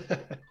there.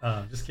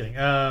 No. Just kidding.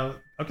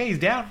 Okay, he's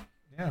down.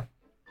 Yeah.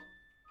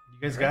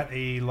 You guys got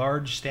a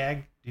large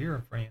stag deer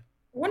in front of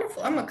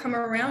wonderful. I'm going to come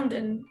around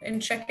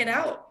and check it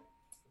out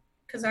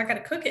because I got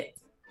to cook it.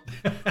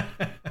 you.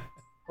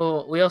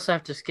 Well, we also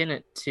have to skin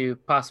it to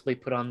possibly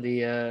put on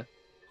the.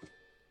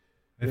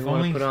 If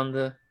only, put on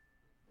the.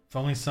 if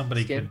only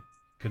somebody Skin.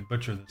 could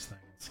butcher this thing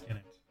and skin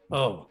it.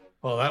 Oh,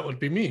 well, that would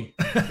be me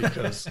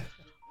because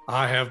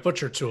I have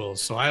butcher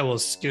tools. So I will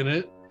skin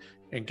it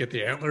and get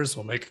the antlers.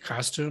 We'll make a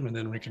costume, and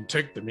then we can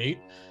take the meat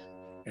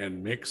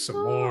and make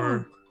some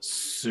more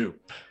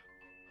soup.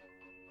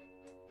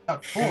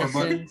 Not 4, but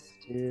Venison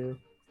stew.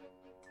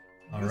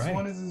 All this right.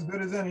 one is as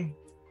good as any.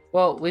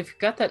 Well, we've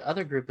got that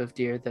other group of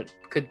deer that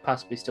could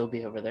possibly still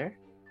be over there.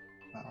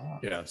 Ah.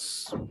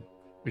 Yes,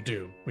 we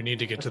do. We need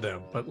to get to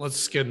them, but let's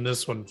skin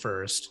this one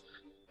first,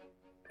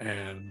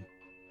 and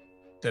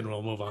then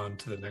we'll move on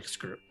to the next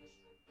group.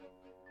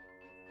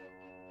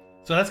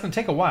 So that's going to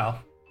take a while,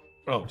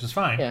 Oh, which is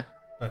fine. Yeah.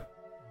 But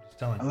I'm just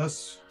telling you.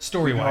 Unless we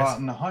Story go out wise.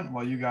 on the hunt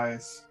while you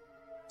guys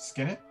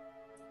skin it.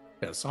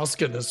 yes, I'll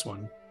skin this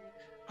one.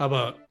 How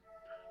about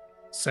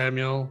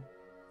Samuel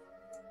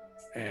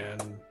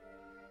and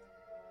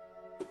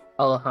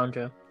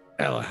Alejandro.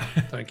 Ella?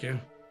 Thank you.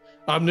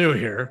 I'm new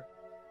here.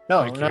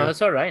 No, Thank no, you.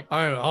 that's all right.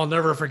 I'll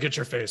never forget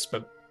your face,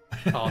 but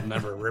I'll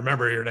never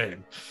remember your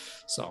name.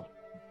 So,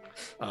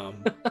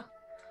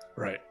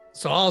 right.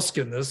 So I'll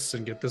skin this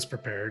and get this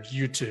prepared.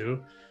 You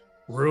two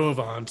move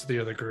on to the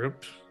other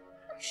group.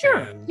 Sure.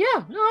 And-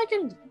 Yeah. No, I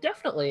can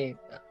definitely.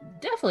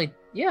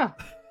 Yeah.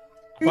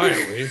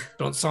 Quietly.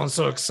 Don't sound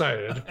so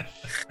excited.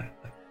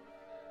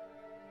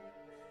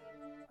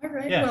 All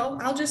right. Yeah. Well,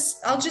 I'll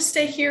just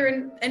stay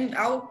here and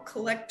I'll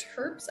collect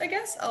herbs. I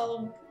guess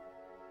I'll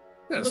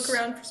Yes. look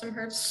around for some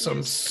herbs. to Some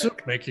use to soup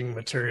cook. making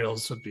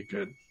materials would be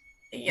good.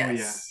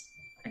 Yes.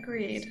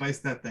 Agreed. Spice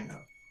that thing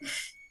up.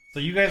 So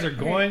you guys are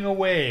going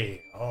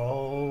away.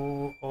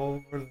 Oh,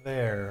 over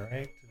there,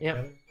 right? Yep.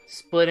 Together?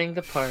 Splitting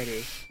the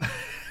party.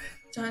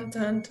 Dun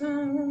dun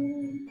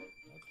dun.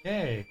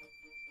 Okay.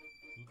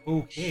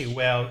 Okay.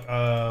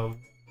 Well,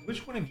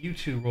 which one of you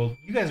two rolled?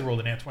 You guys rolled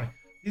an at 20.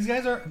 These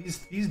guys are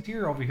these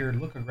deer over here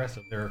look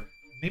aggressive.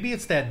 Maybe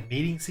it's that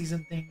mating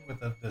season thing with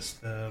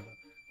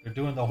they're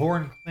doing the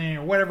horn thing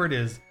or whatever it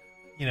is.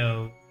 You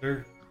know,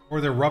 they're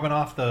rubbing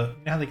off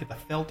now they get the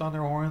felt on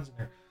their horns and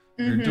they're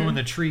Mhm. doing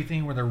the tree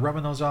thing where they're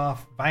rubbing those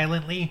off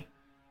violently.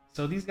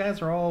 So these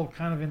guys are all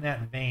kind of in that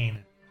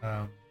vein.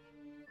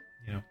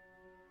 You know,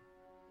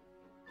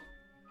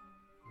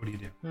 what do you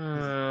do?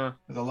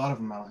 There's a lot of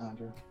them,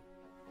 Alejandro.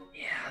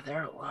 Yeah,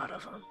 there are a lot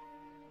of them.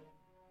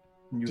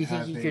 You Do you think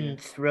have you a- can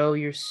throw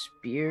your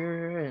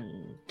spear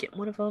and get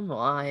one of them?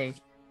 Why?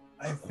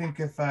 I think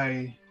if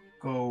I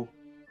go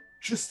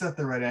just at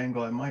the right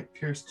angle, I might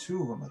pierce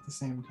 2 of them at the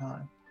same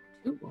time.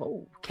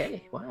 Ooh,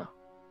 okay. Wow.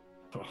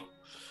 Oh,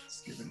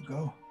 Let's give it a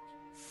go.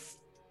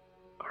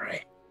 All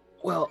right.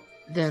 Well,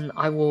 then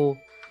I will.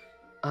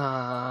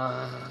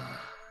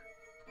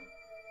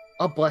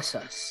 I'll bless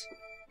us.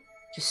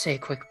 Just say a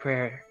quick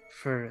prayer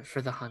for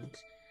the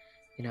hunt.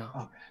 You know. Oh,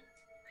 man.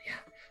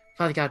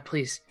 Father God,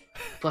 please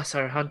bless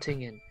our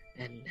hunting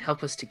and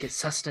help us to get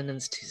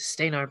sustenance to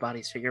sustain our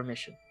bodies for your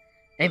mission.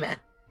 Amen.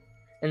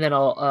 And then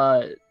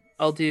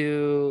I'll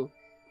do.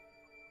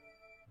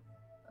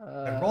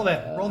 Roll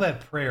that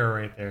prayer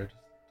right there.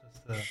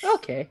 Just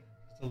Okay.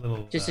 a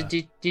little. Just a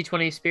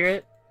D20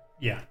 spirit.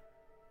 Yeah.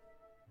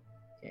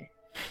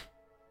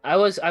 I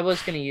was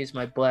gonna use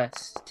my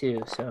bless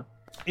too, so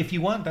If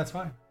you want, that's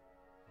fine.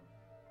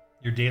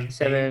 Your daily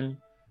 7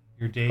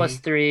 Your day. plus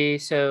 3,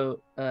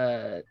 so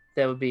that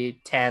would be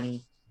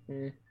 10.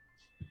 Do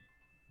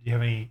you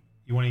have any?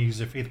 You want to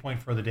use a faith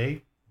point for the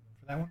day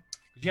for that one?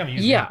 'Cause you haven't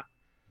used Yeah. it.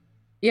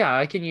 Yeah,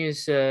 I can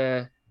use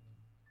faith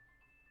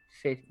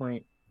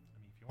point. I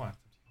mean, if you want.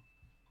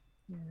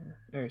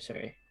 Or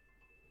sorry.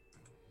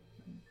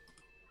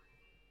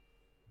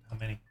 How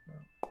many?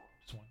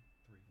 Just 1,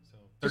 3. So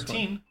Just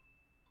 13.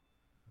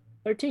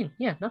 13.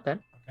 Yeah, not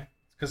bad. Okay.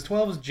 Because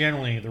 12 is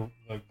generally the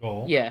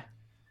goal. Yeah.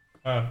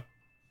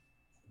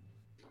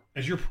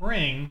 As you're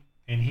praying,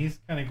 and he's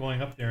kind of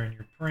going up there, and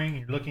you're praying, and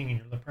you're looking, and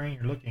you're praying,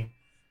 and you're looking,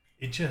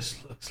 it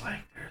just looks like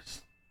they're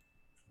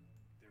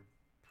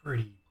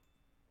pretty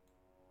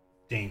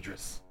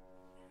dangerous.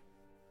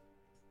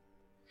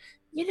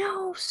 You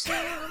know,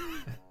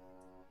 Sam,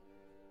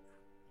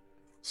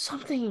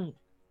 something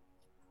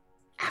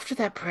after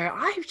that prayer,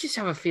 I just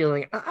have a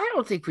feeling I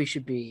don't think we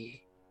should be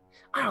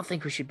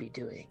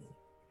doing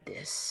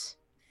this.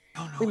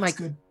 No, We it's might-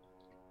 good.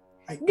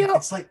 No.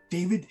 It's like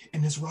David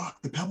and his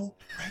rock, the pebble,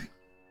 right?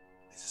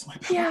 This is my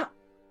pebble. Yeah,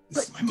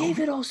 This but is my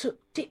David moment. also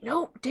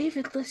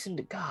David listened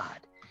to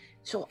God.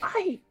 So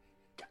I've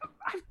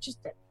just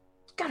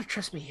gotta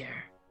trust me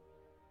here.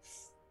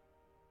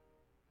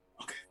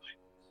 Okay,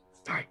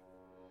 All right.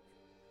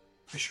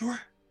 for sure.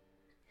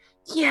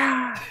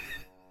 Yeah.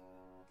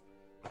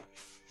 All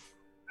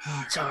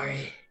right.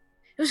 Sorry.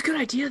 It was a good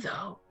idea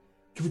though.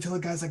 Can we tell the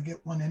guys I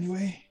get one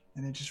anyway?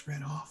 And it just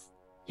ran off.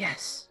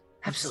 Yes,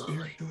 Let the spirit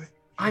absolutely. do it.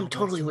 I'm I'll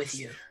totally do with this.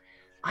 you.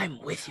 I'm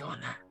with you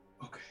on that.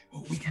 Okay.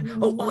 Well, we can.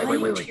 Oh, wait,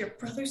 Lying wait. to your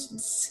brothers and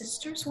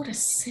sisters? What a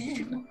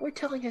sin. We're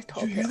telling a Did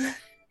tall you hear tale. that?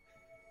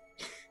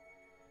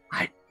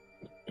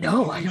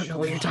 No, I don't know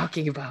what you're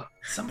talking about.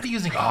 Somebody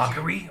using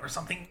augury or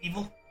something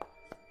evil?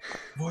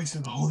 Voice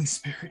of the Holy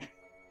Spirit.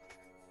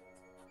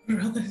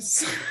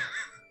 Brothers.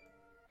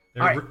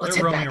 They're, All right, let's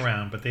they're head roaming back.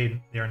 around, but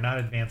they are not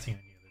advancing on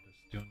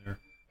you. They're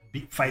just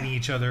doing fighting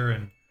each other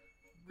and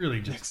really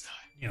just Next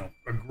time.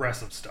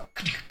 aggressive stuff.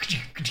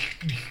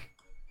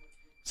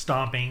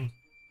 stomping,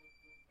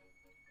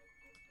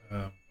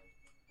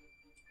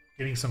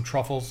 getting some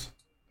truffles,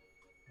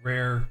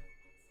 rare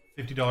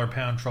 $50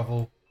 pound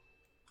truffle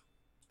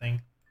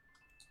thing.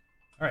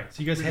 All right,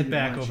 so you guys Really head didn't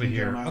back wanna over change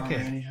out here. my armor Okay.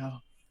 Anyhow.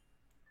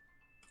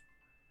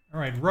 All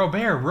right,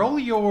 Robert, roll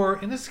your,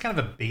 and this is kind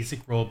of a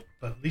basic roll,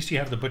 but at least you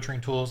have the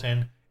butchering tools,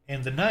 and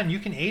the nun, you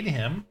can aid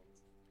him.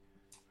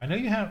 I know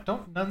you have,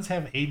 don't nuns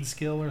have aid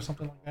skill or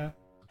something like that?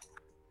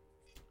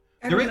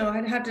 I There don't is- know.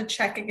 I'd have to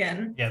check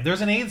again. Yeah,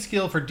 there's an aid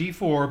skill for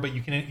D4, but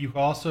you can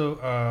also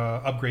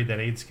upgrade that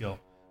aid skill.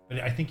 But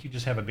I think you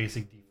just have a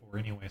basic D4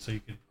 anyway, so you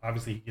could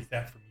obviously get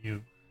that from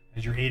you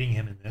as you're aiding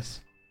him in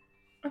this.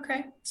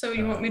 Okay. So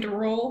you want me to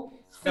roll?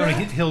 for No,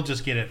 that? he'll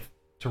just get it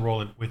to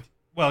roll it with.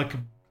 Well, it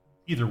could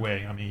either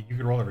way. I mean, you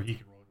could roll it or he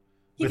could roll it.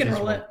 He with can his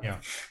roll it. Yeah.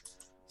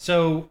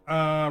 So,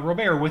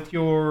 Robert, with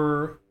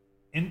your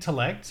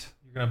intellect,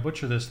 you're gonna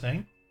butcher this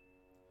thing.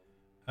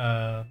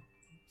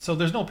 So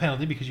there's no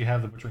penalty because you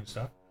have the butchering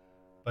stuff,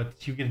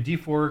 but you get a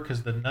D4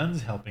 because the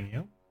nun's helping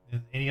you.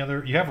 Any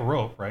other? You have a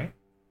rope, right?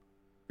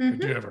 We Mhm.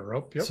 do have a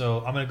rope. Yep. So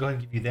I'm gonna go ahead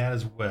and give you that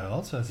as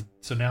well. So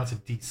now it's a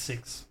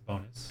D6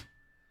 bonus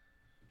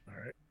All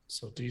right.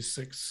 So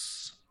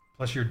D6.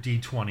 plus your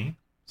D20.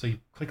 So you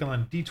click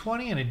on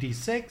D20 and a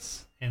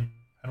D6, and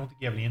I don't think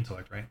you have any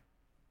intellect, right?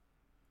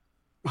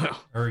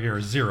 Well, Or you're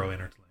a 0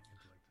 intellect.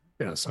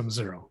 yes, I'm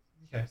 0.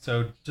 Okay,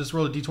 so just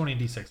roll a D20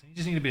 and D6. You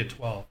just need to be a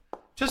 12.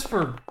 Just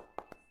for,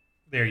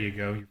 there you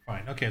go, you're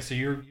fine. Okay, so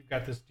you've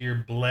got this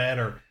deer bled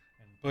and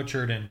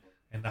butchered and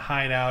the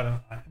hide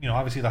out. And,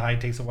 obviously the hide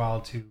takes a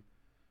while to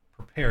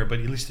prepare, but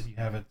at least if you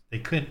have it, they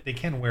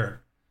can wear it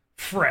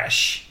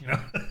fresh,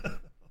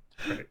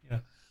 Right.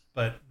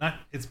 But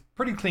it's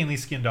pretty cleanly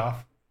skinned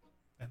off.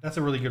 That's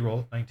a really good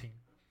roll, 19.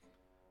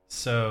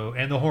 So,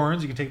 and the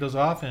horns, you can take those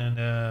off, and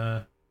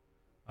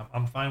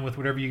I'm fine with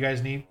whatever you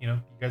guys need. You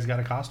guys got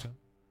a costume.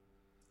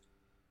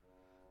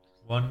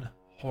 One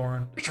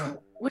horn.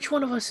 Which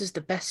one of us is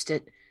the best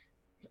at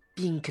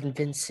being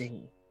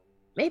convincing?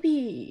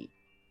 Maybe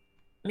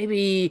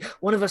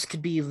one of us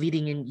could be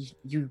leading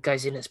you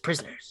guys in as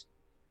prisoners.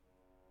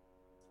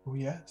 Oh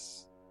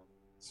yes,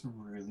 it's a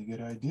really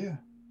good idea.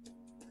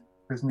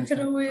 Prisoners could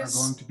are always-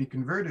 going to be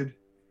converted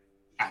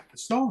at the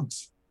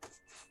stones.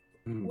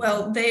 Hmm.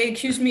 Well, they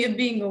accused me of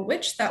being a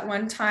witch that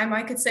one time.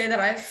 I could say that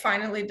I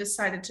finally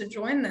decided to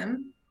join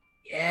them.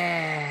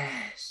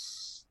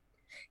 Yes.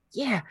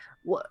 Yeah.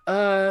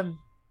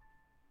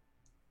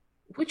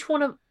 Which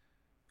one of?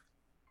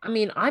 I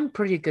mean, I'm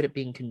pretty good at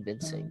being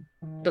convincing,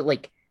 but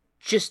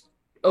just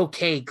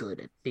okay good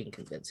at being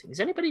convincing. Is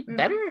anybody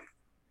better?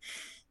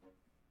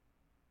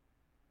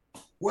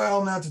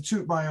 Well, not to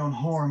toot my own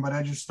horn, but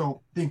I just don't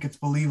think it's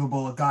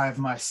believable a guy of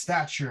my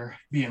stature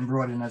being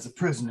brought in as a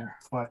prisoner.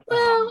 But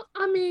Well,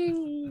 I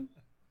mean,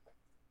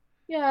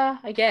 yeah,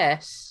 I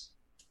guess.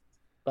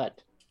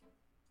 But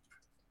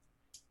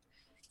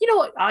you know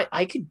what?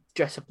 I could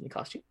dress up in the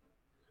costume.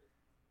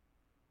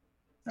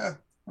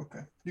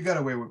 okay, you got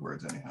away with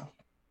words anyhow.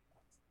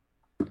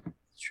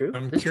 It's true.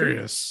 I'm It's true.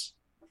 curious.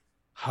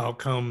 How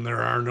come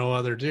there are no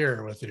other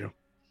deer with you?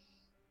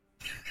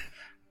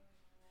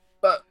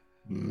 But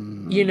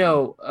Hmm.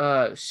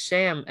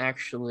 Sam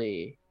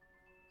actually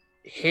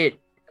hit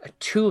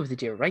 2 of the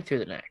deer right through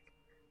the neck.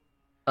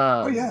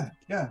 Oh yeah.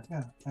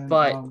 And,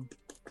 but-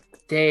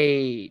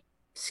 They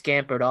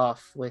scampered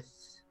off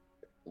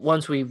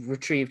once we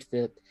retrieved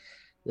the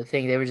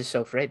thing. They were just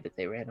so afraid that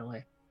they ran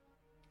away.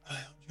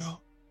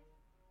 Joe,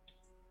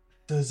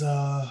 does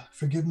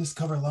forgiveness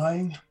cover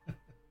lying?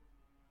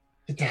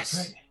 It does, Yes.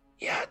 right?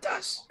 Yeah, it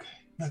does. Okay,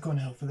 not going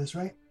to hell for this,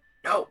 right?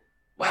 No.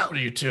 Well, What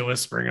are you two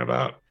whispering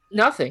about?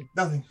 nothing.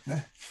 Nothing.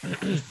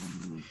 Good.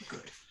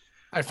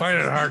 I find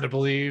it hard to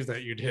believe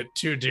that you'd hit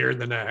 2 deer in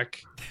the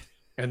neck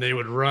and they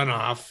would run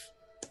off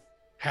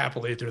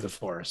happily through the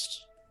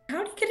forest.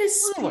 How'd he get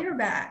his spear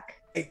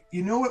back? Hey,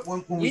 you know what?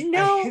 When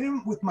I hit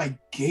him with my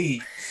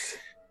gaze,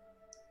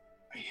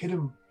 I hit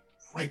him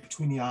right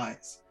between the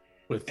eyes.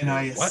 With And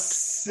I your what?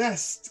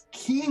 assessed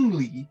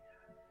keenly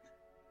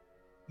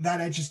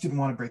that I just didn't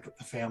want to break up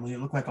the family. It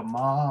looked like a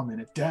mom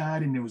and a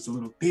dad, and there was a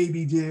little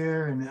baby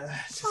deer. And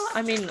just, Well,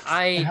 I mean,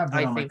 have that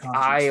I on my think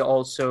conscience. I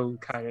also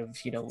kind of,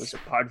 was a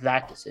part of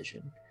that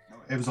decision.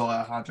 it was all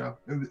Alejandro.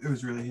 It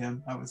was really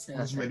him. I was Yeah,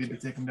 ready thank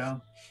to take him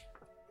down.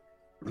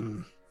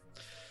 Mm.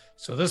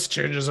 So this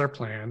changes our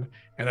plan,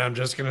 and I'm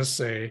just gonna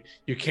say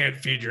you can't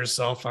feed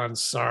yourself on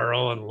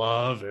sorrow and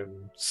love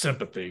and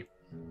sympathy,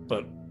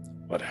 but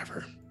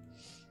whatever.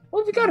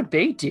 Well, we got a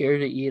big deer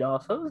to eat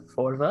off of, the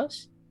 4 of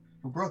us.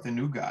 We brought the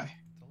new guy,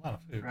 It's a lot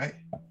of food. right?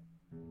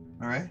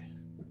 All right.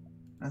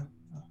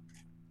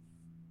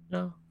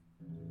 No.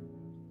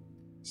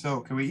 So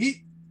can we eat?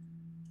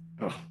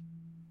 Oh,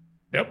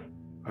 yep.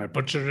 I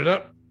butchered it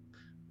up.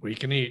 We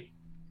can eat.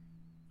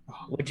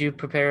 Would you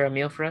prepare a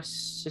meal for us,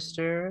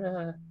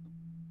 sister?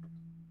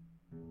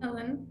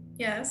 Ellen?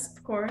 Yes,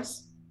 of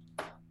course.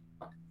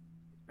 All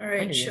I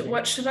right. knew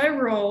What should I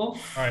roll?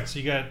 All right, so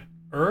you got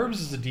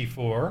herbs is a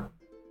D4.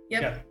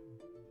 Yep. You got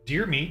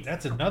deer meat,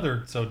 that's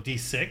another, so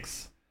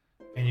D6.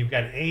 And you've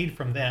got aid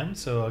from them,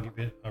 so I'll give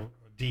it a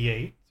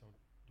D8. So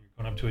you're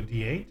going up to a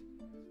D8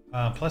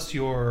 plus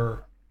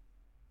your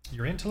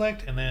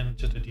intellect, and then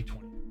just a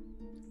D20.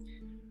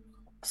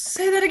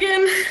 Say that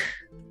again.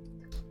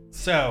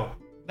 So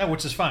no,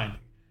 which is fine.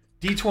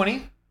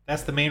 D20.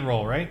 That's the main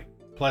roll, right?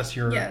 Plus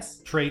your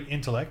Yes. trait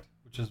intellect,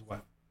 which is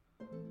what?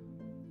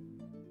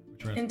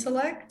 Which one?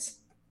 Intellect.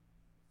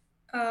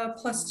 +2.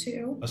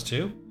 Plus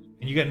 2.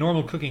 And you got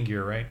normal cooking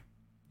gear, right?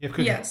 You have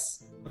cooking.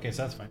 Yes. Okay,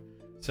 so that's fine.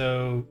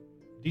 So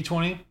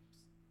D20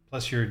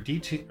 plus your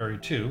D2 or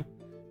 2.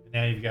 And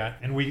now you've got,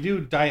 and we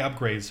do die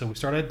upgrades. So we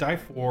start at die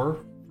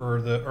 4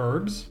 for the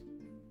herbs.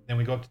 Then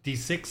we go up to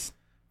D6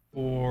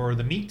 for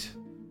the meat.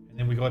 And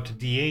then we go up to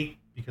D8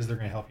 because they're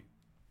going to help you.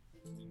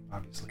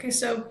 Obviously. Okay,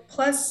 so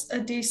plus a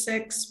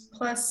D6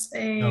 plus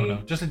a. No,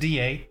 just a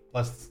D8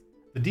 plus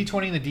the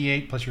D20 and the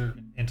D8 plus your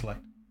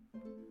intellect.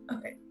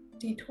 Okay,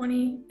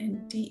 D20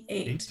 and D8.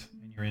 8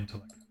 and your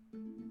intellect.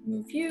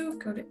 Move you,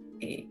 go to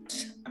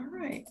 8. All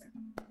right.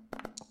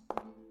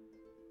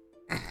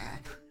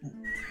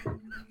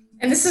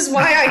 And this is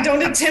why I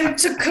don't attempt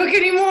to cook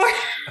anymore.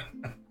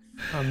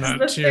 I'm This is not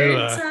the too.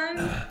 third time.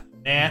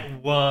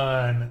 Nat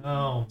 1.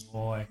 Oh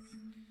boy.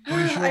 Are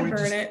you sure I we burn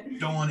just it.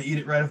 don't want to eat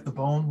it right off the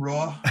bone,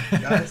 raw,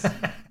 guys?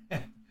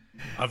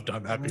 I've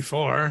done that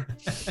before.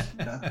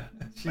 Yeah,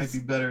 might be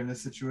better in this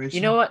situation.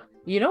 You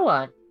know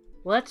what?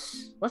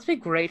 Let's be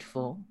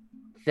grateful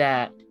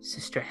that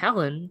Sister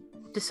Helen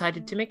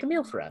decided to make a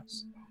meal for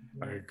us.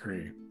 I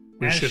agree.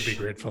 We As should sh- be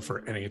grateful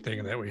for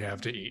anything that we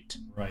have to eat.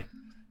 Right.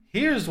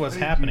 Here's what's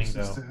Thank you, happening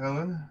Sister though.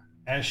 Helen.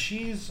 As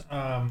she's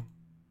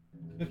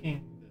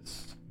cooking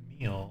this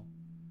meal,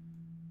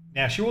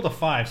 now she rolled a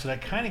 5, so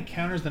that kind of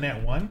counters the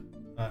nat 1.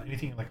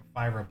 Anything like a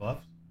 5 or above,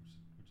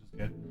 which is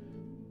good.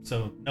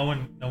 So no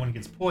one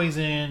gets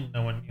poisoned.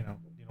 No one you don't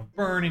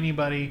burn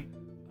anybody.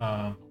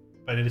 But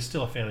it is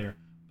still a failure.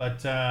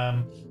 But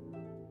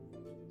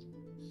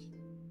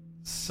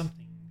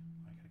something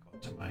I gotta go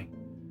up to my.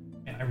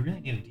 Man, I really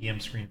need a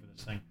DM screen for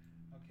this thing.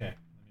 Okay,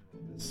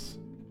 let me roll this.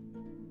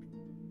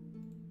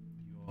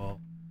 You all,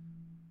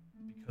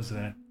 because of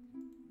that,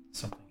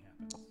 something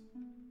happens.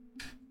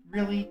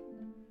 Really?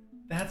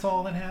 That's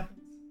all that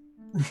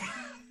happens?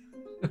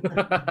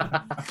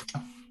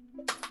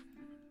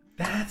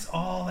 That's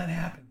all that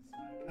happens.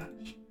 My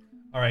gosh.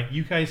 All right,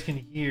 you guys can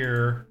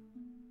hear.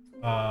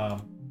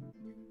 Let's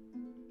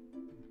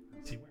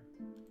see where.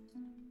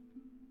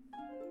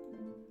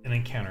 An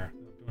encounter.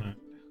 I'm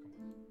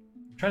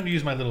trying to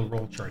use my little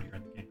roll chart here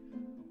in the game.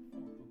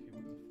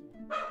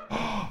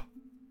 Okay,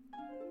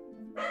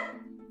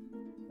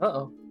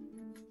 Uh-oh.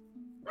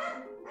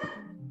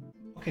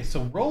 okay,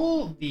 so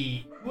roll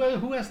the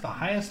who has the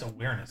highest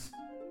awareness.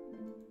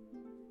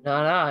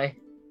 Not I.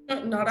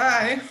 Not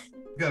I.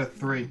 Got a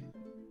 3.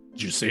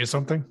 Did you say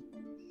something?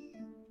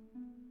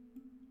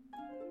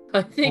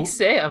 I think Oh.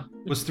 Sam.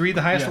 Was 3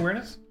 the highest Yeah.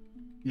 awareness?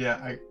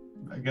 Yeah,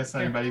 I guess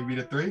anybody beat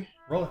a 3.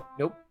 Roll it.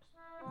 Nope.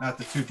 Not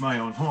to toot my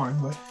own horn,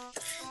 but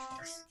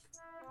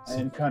I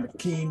am kind of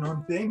keen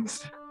on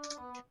things.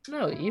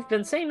 No, you've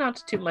been saying not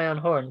to toot my own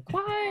horn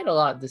quite a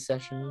lot this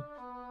session.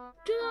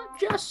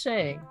 Just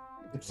saying.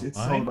 It's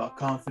Mine? all about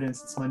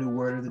confidence. It's my new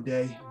word of the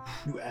day.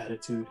 New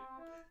attitude.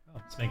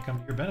 Oh, this may come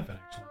to your benefit,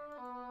 actually.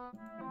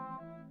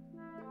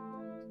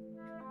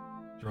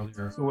 Roll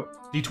your So what?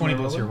 D20 plus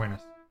roll your it?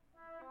 awareness.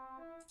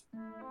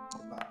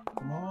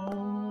 Come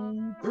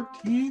on,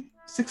 13,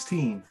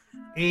 16.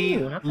 A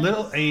Ooh, not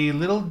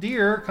little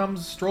deer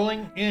comes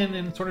strolling in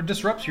and sort of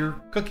disrupts your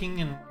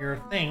cooking and your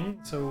thing.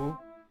 So,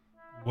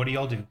 what do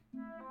y'all do?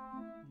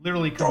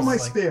 Literally Throw comes my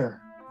like,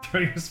 spear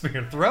throw your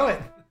spear. Throw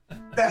it.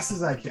 fast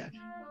as I can.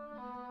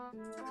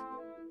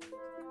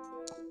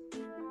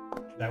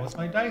 That was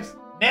my dice.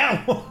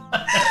 Now.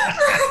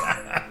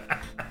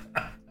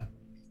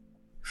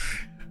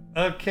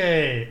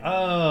 Okay.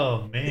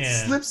 Oh It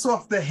man. slips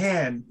off the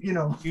hand. You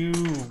know, You.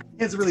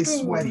 it's really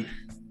sweaty.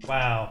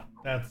 Wow.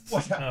 That's.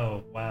 What?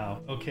 Oh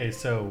wow. Okay.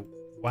 So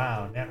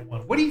wow. Nat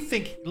 1. What do you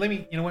think? Let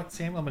me. You know what,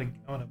 Sam? I'm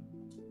gonna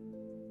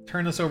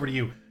turn this over to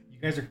you. You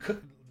guys are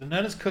the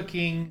nun is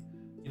cooking.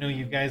 You know,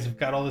 you guys have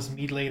got all this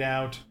meat laid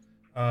out.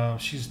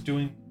 She's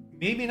doing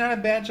maybe not a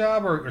bad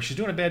job, or she's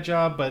doing a bad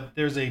job, but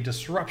there's a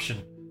disruption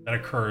that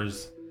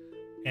occurs,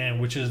 and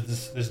which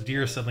is this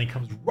deer suddenly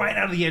comes right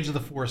out of the edge of the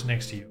forest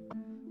next to you,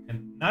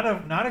 and not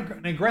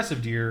an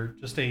aggressive deer,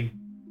 just a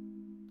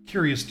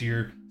curious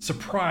deer,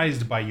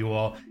 surprised by you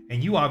all,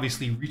 and you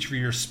obviously reach for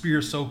your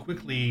spear so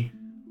quickly.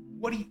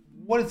 What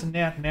is the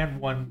nat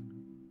 1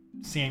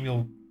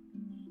 Samuel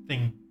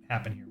thing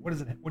happen here? What do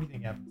you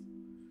think happens?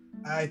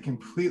 I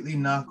completely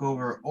knock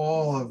over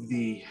all of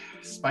the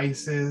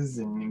spices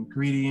and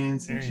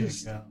ingredients, and There you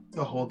just go.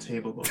 the whole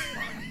table goes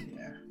flying in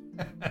the air.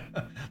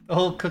 The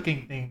whole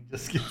cooking thing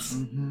just gets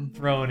Mhm.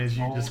 thrown as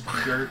you All just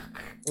dirt,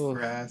 Oof.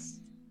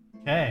 grass.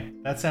 Okay,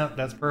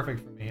 that's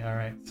perfect for me. All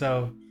right,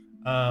 so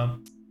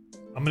I'm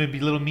gonna be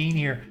a little mean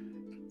here.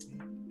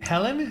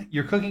 Helen,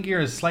 your cooking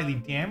gear is slightly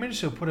damaged,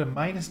 so put a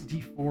minus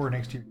D4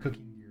 next to your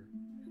cooking gear.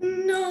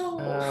 No.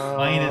 Oh.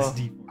 Minus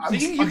D4. So I'm you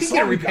can get it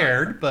sorry,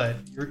 repaired, but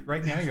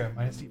right now you're at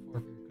minus D4 for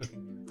your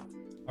cooking gear.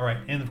 All right,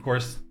 and of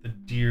course the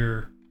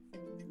deer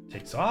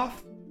takes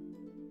off.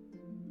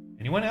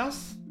 Anyone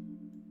else?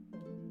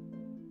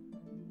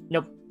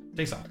 Nope.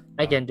 Takes off.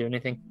 I can't do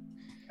anything.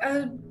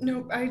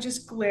 Nope, I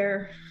just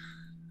glare.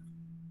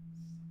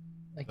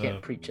 I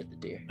can't preach at the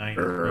deer. Night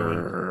is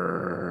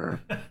ruined.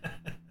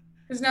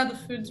 Because now the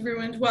food's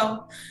ruined.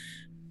 Well,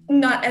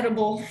 not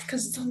edible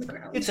because it's on the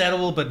ground. It's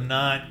edible, but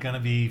not gonna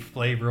be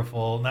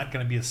flavorful. Not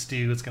gonna be a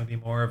stew. It's gonna be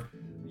more of,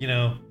 you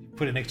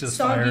put it next to the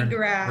Soggy fire and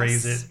grass.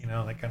 braise it,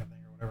 that kind of thing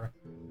or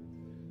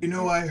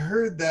whatever. I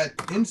heard that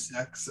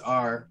insects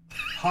are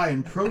high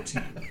in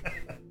protein.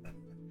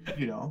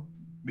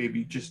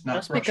 Maybe just not.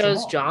 Just brush them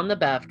because off. John the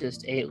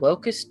Baptist ate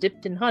locusts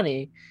dipped in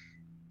honey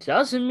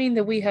doesn't mean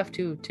that we have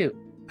to too.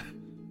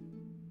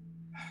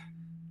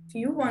 If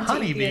you want Honey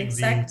to eat the being the-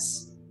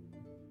 insects,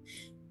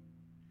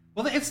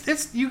 Well,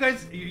 it's you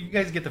guys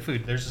get the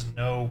food. There's just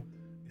no.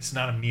 It's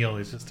not a meal.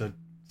 It's just a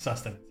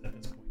sustenance at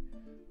this point.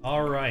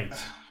 All right.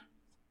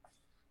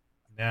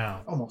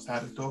 Now Almost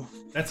had it though.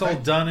 that's all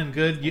done and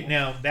good.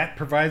 Now that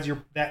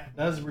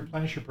does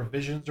replenish your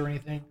provisions or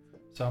anything,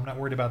 so I'm not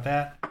worried about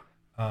that.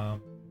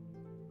 And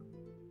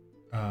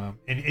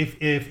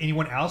if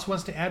anyone else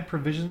wants to add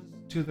provisions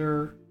to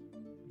their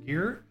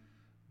gear,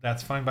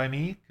 that's fine by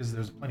me because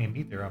there's plenty of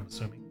meat there. I'm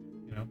assuming,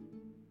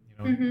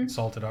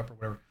 salted up or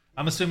whatever.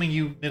 I'm assuming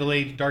you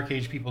middle-aged,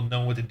 dark-age people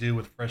know what to do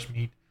with fresh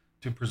meat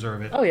to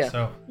preserve it. Oh, yeah.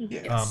 So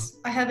yes,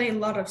 I have a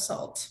lot of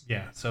salt.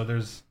 yeah, so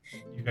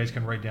you guys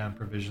can write down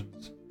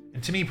provisions,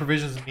 and to me,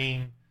 provisions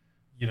mean,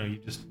 you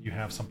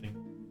have something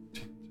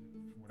to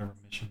whatever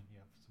mission you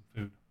have some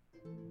food.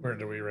 Where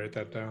do we write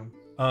that down?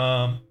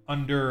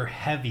 Under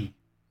heavy.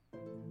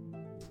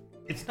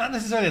 It's not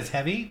necessarily it's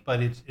heavy,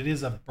 but it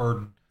is a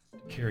burden to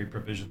carry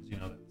provisions.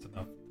 That's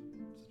enough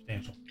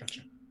substantial.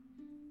 Gotcha.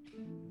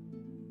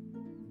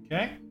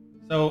 Okay,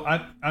 so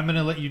I'm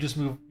gonna let you just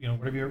move.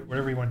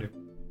 Whatever you want to do.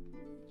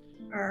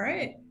 All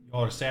right. You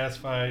all are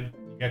satisfied.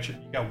 You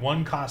got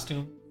one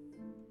costume.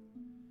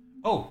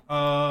 Oh,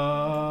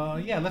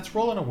 yeah. Let's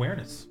roll an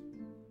awareness.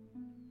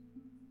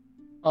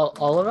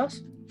 All of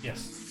us?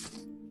 Yes.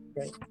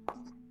 Right.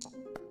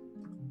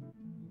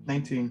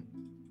 19.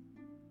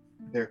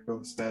 There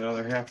goes that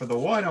other half of the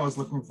one I was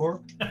looking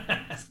for.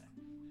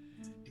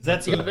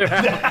 That's The other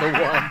half of the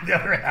one. The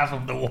other half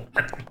of the one.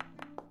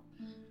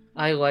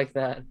 I like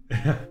that.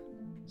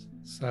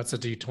 So that's a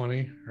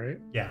D20, right?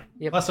 Yeah.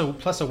 Yep.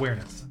 Plus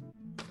awareness.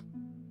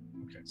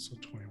 Okay, so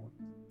 21.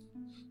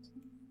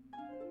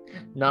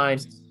 9.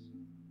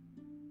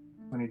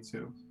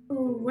 22. Ooh,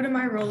 what am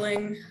I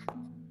rolling?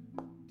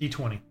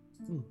 D20.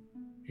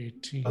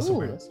 18. Plus Ooh,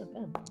 awareness. that's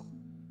not bad.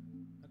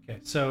 Okay,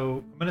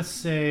 so I'm gonna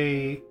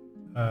say,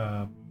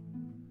 as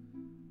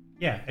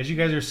you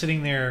guys are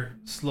sitting there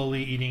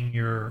slowly eating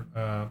your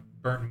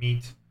burnt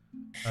meat,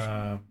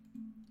 and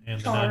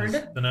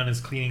the nun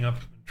is cleaning up,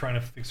 trying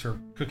to fix her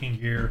cooking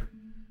gear.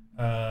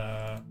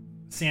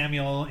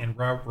 Samuel and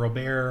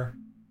Robert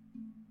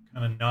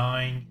kind of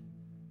gnawing.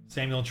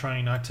 Samuel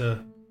trying not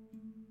to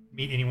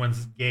meet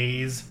anyone's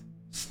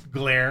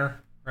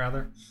glare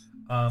rather.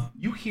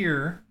 You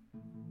hear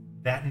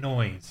that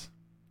noise.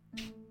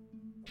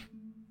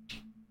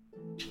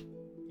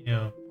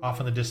 Off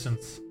in the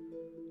distance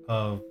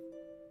of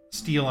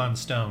steel on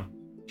stone.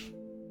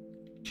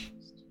 You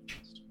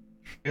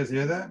guys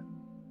hear that?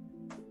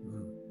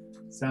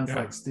 Sounds Yeah.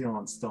 like steel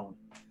on stone.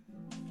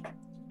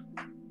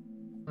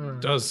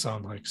 Does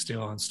sound like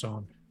steel on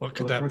stone. What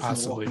could The that person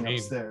possibly walking mean?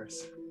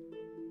 Upstairs.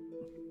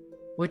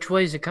 Which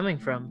way is it coming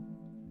from?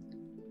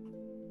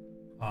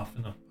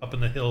 Up in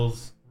the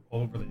hills,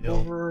 over the hill,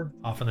 Over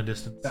off in the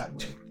distance. that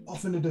way.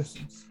 Off in the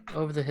distance.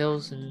 Over the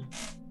hills and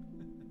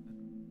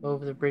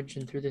over the bridge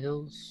and through the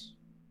hills.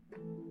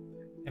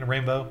 In a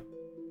rainbow.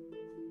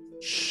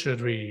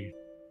 Should we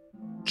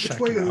check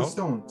Which way it are the out?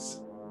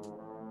 stones?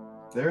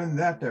 They're in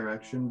that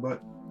direction, but it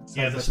sounds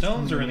Yeah, the like it's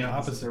stones coming are in the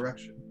opposite.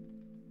 direction.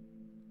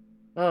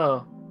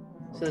 Oh.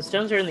 So the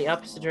stones are in the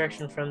opposite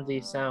direction from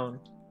the sound.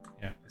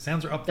 Yeah, the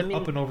sounds are up I mean-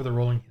 up and over the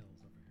rolling hills.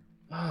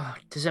 Oh,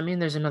 does that mean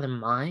there's another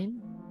mine?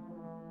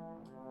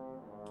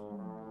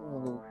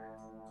 Oh.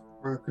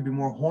 Or it could be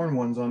more horn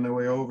ones on their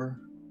way over.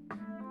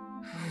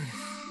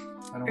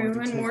 I don't want to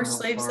Ooh, and more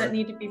slaves that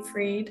need to be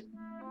freed.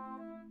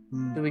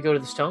 Do we go to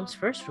the stones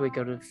first, or do we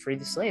go to free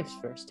the slaves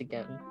first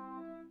again?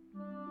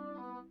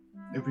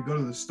 If we go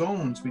to the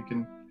stones, we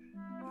can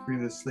free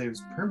the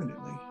slaves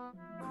permanently.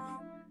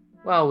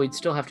 Well, we'd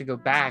still have to go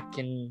back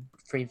and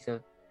free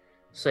the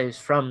slaves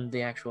from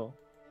the actual,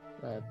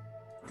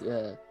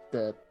 the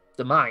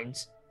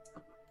mines.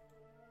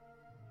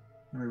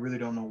 And we really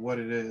don't know what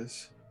it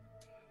is.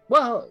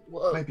 Well,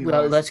 Might be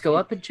wise let's to go keep-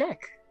 up and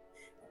check.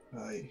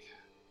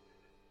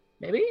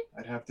 Maybe?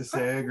 I'd have to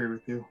say I agree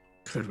with you.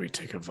 Could we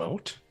take a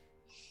vote?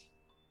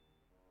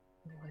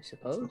 I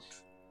suppose.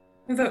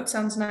 A vote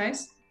sounds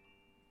nice.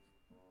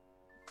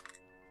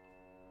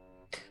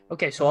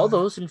 Okay, so all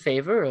those in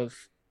favor of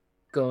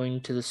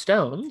going to the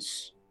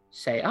stones,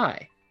 say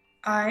aye.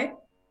 I.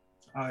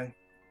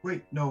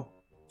 Wait, no.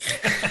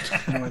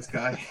 Noise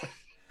guy.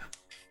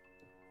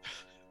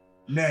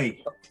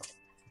 Nay.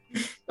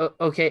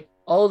 Okay,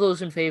 all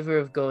those in favor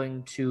of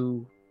going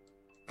to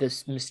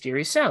this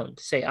mysterious sound,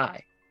 say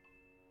aye.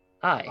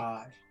 Aye.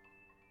 Aye.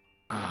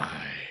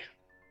 Aye.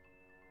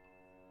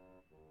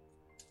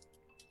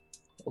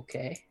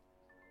 Okay.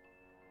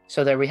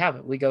 So there we have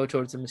it. We go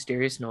towards the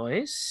mysterious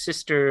noise.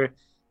 Sister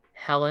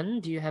Helen,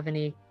 do you have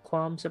any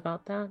qualms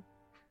about that?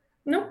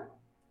 No,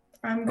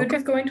 I'm good Okay.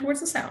 with going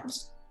towards the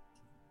sounds.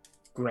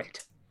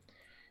 Great.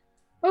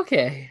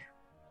 Okay.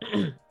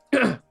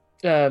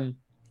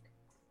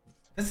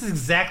 This is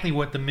exactly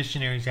what the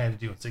missionaries had to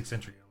do in 6th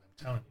century.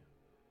 I'm telling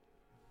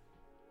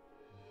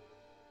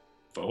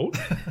Vote?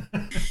 you.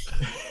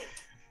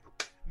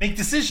 Make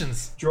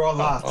decisions. Draw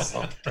lots.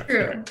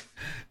 True.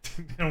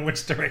 In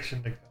which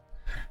direction to go.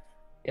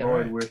 Yeah,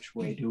 Lord, right. which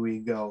way do we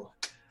go?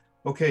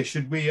 Okay,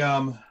 should we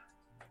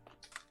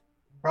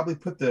probably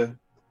put the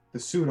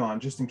suit on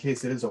just in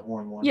case it is a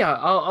horn one? Yeah,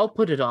 I'll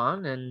put it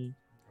on and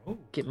Oh,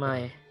 get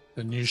my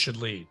Then you should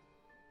lead.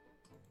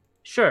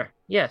 Sure,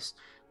 yes.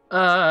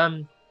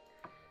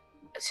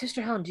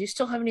 Sister Helen, do you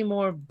still have any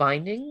more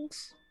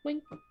bindings?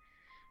 Wink.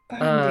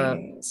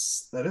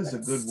 Bindings. That is a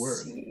Let's good word.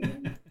 see.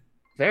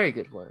 Very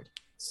good word.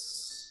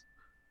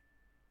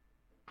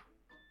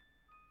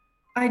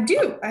 I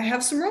do. I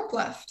have some rope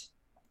left.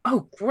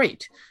 Oh,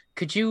 great.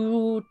 Could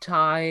you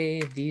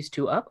tie these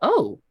two up?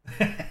 Oh.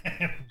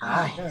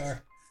 Nice.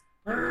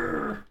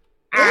 We're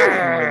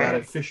that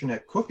efficient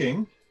at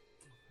cooking.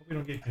 Hope we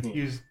don't get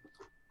confused.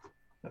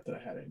 Not that I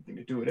had anything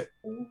to do with it.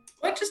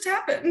 What just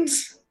happened?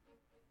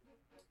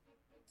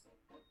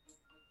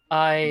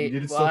 You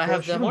did it so I have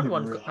fast, the you don't horn even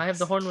one. realize. I have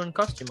the horn one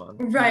costume on.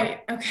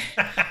 Right. Okay.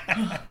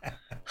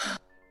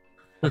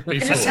 Before.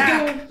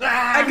 Attack!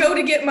 I go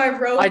to get my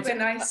rope I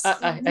and I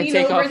take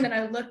lean over off- and then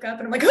I look up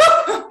and I'm like,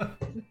 oh!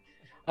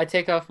 I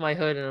take off my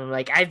hood and I'm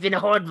like, I've been a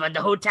horn one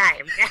the whole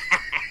time.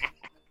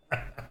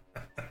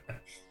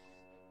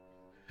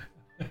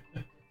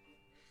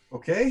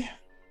 Okay,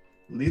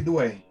 lead the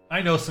way.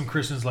 I know some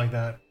Christians like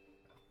that.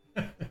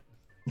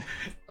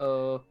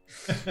 Oh,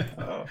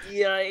 Uh,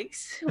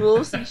 yikes.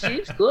 Wolves in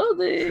sheep's yeah,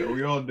 clothing.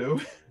 we all do.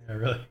 Yeah,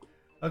 really.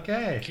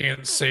 Okay.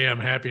 Can't say I'm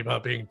happy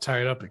about being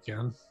tied up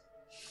again.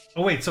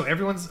 Oh wait, so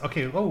everyone's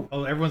okay. Oh,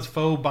 everyone's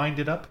faux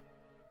binded up,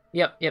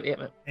 Yep.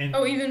 and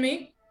Oh, even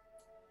me?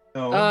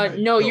 No,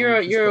 No, I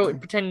you're just cooking.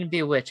 pretending to be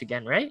a witch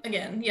again, right?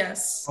 Again,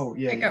 yes. Oh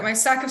yeah, I got my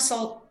sack of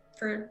salt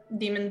for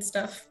demon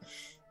stuff.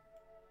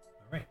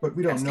 all right. but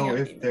we don't casting know out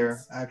if they're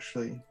demons.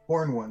 actually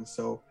horn ones.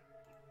 So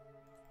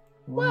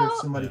I wonder if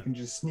somebody can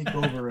just sneak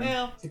over and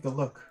Well. take a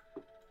look.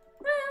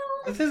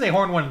 This is a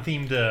Horn One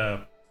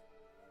themed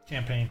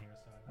campaign here.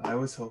 So I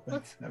was hoping.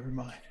 Let's- Never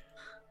mind.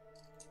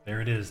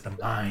 there it is, the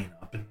mine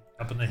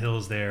up in the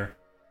hills there.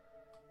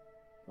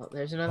 Well,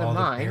 there's another All the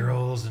mine.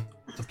 barrels and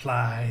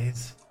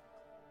supplies.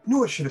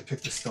 Knew I should have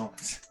picked the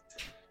stones.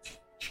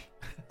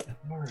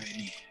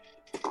 Alrighty.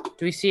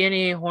 Do we see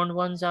any horned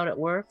ones out at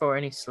work or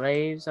any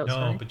slaves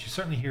outside? No, but you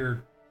certainly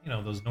hear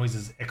those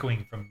noises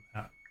echoing from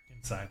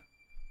inside.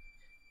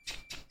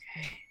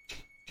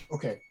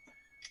 Okay.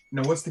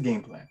 Now what's the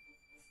game plan?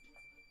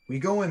 We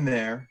go in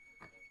there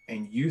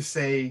and you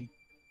say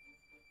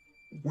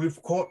we've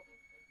caught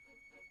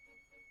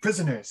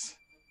prisoners.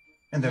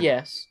 And then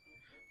Yes.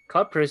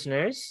 Caught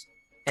prisoners,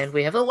 and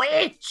we have a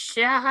witch.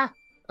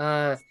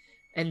 And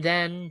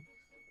then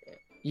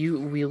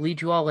we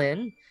lead you all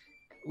in.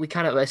 We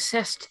kind of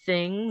assessed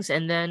things,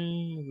 and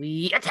then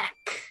we attack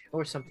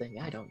or something.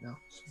 I don't know.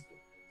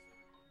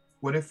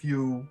 what if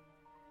you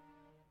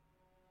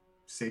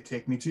say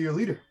take me to your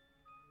leader?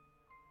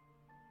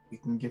 We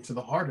can get to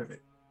the heart of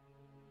it.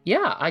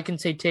 Yeah, I can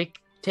say take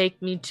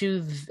me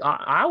to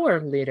our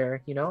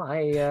leader. You know,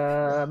 I'm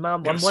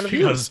Yes, one of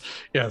you.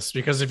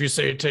 because if you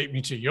say take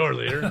me to your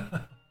leader,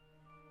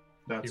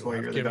 That's you why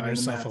have you're the given guy in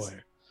the yourself mask.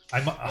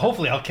 away.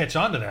 Hopefully I'll catch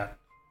on to that.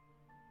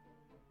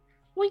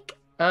 Wink.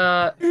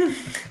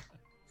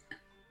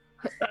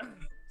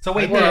 So I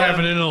wait, may have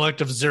an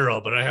intellect of 0,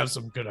 but I have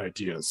some good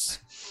ideas.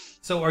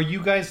 so are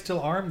you guys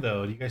still armed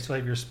though? Do you guys still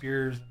have your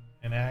spears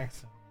and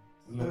axe?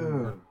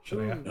 Ugh. Should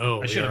I?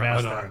 No, I should have we are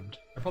asked unarmed.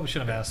 that. I probably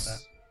should have asked that.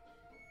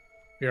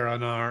 We are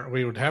unarmed.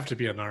 We would have to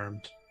be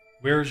unarmed.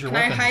 Where's your Can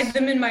I weapons? hide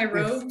them in my If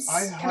robes?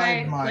 I Can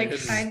hide my like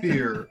hide them?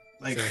 spear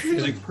like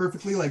Sure.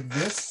 perfectly like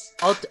this.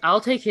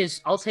 I'll take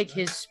his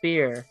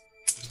spear.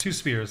 There's 2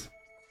 spears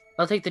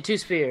I'll take the 2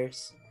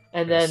 spears,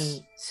 and Yes.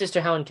 then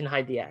Sister Helen can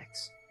hide the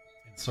axe.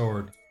 and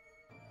sword.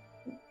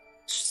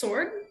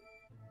 Sword?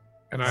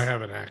 And I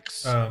have an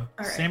axe. right.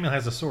 Samuel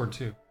has a sword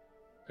too.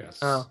 Yes.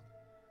 Oh,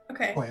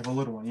 Okay. Oh, I have a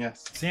little one,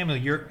 yes. Samuel,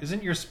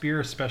 isn't your spear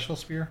a special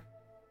spear?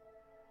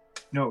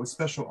 No, it was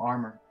special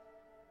armor.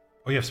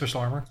 Oh, you have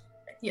special armor?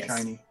 Yes.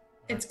 Shiny.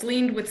 It's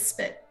gleamed with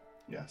spit.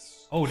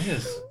 Yes. Oh, it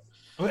is.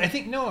 Oh, I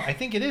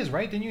think it is,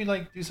 right? Didn't you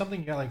like do something?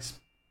 You got like,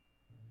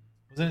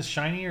 wasn't it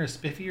shiny or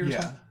spiffy or Yeah.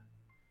 something?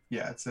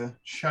 Yeah, it's a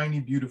shiny,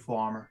 beautiful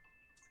armor.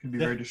 It can be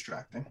Yeah. very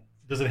distracting.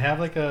 Does it have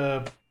like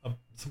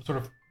some sort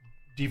of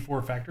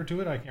D4 factor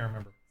to it? I can't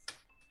remember.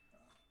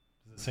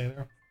 Does it say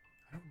there?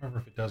 I don't remember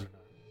if it does or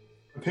not.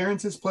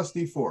 Appearances plus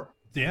D4.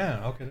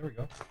 Yeah. Okay. There we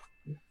go.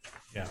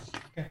 Yeah.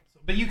 Okay.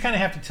 So But you kind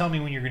of have to tell me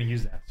when you're going to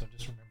use that. So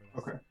just remember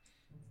that. Okay.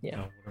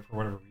 Yeah. For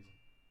whatever reason.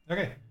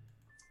 Okay.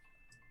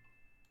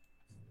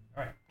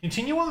 All right.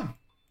 Continue on.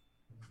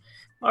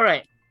 All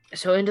right.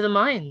 So into the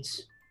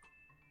mines.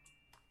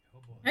 Oh,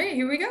 boy. All right,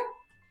 here we go.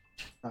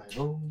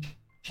 I-ho,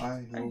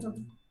 I-ho. I-ho.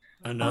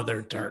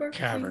 Another dark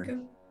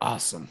cavern.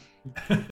 Awesome.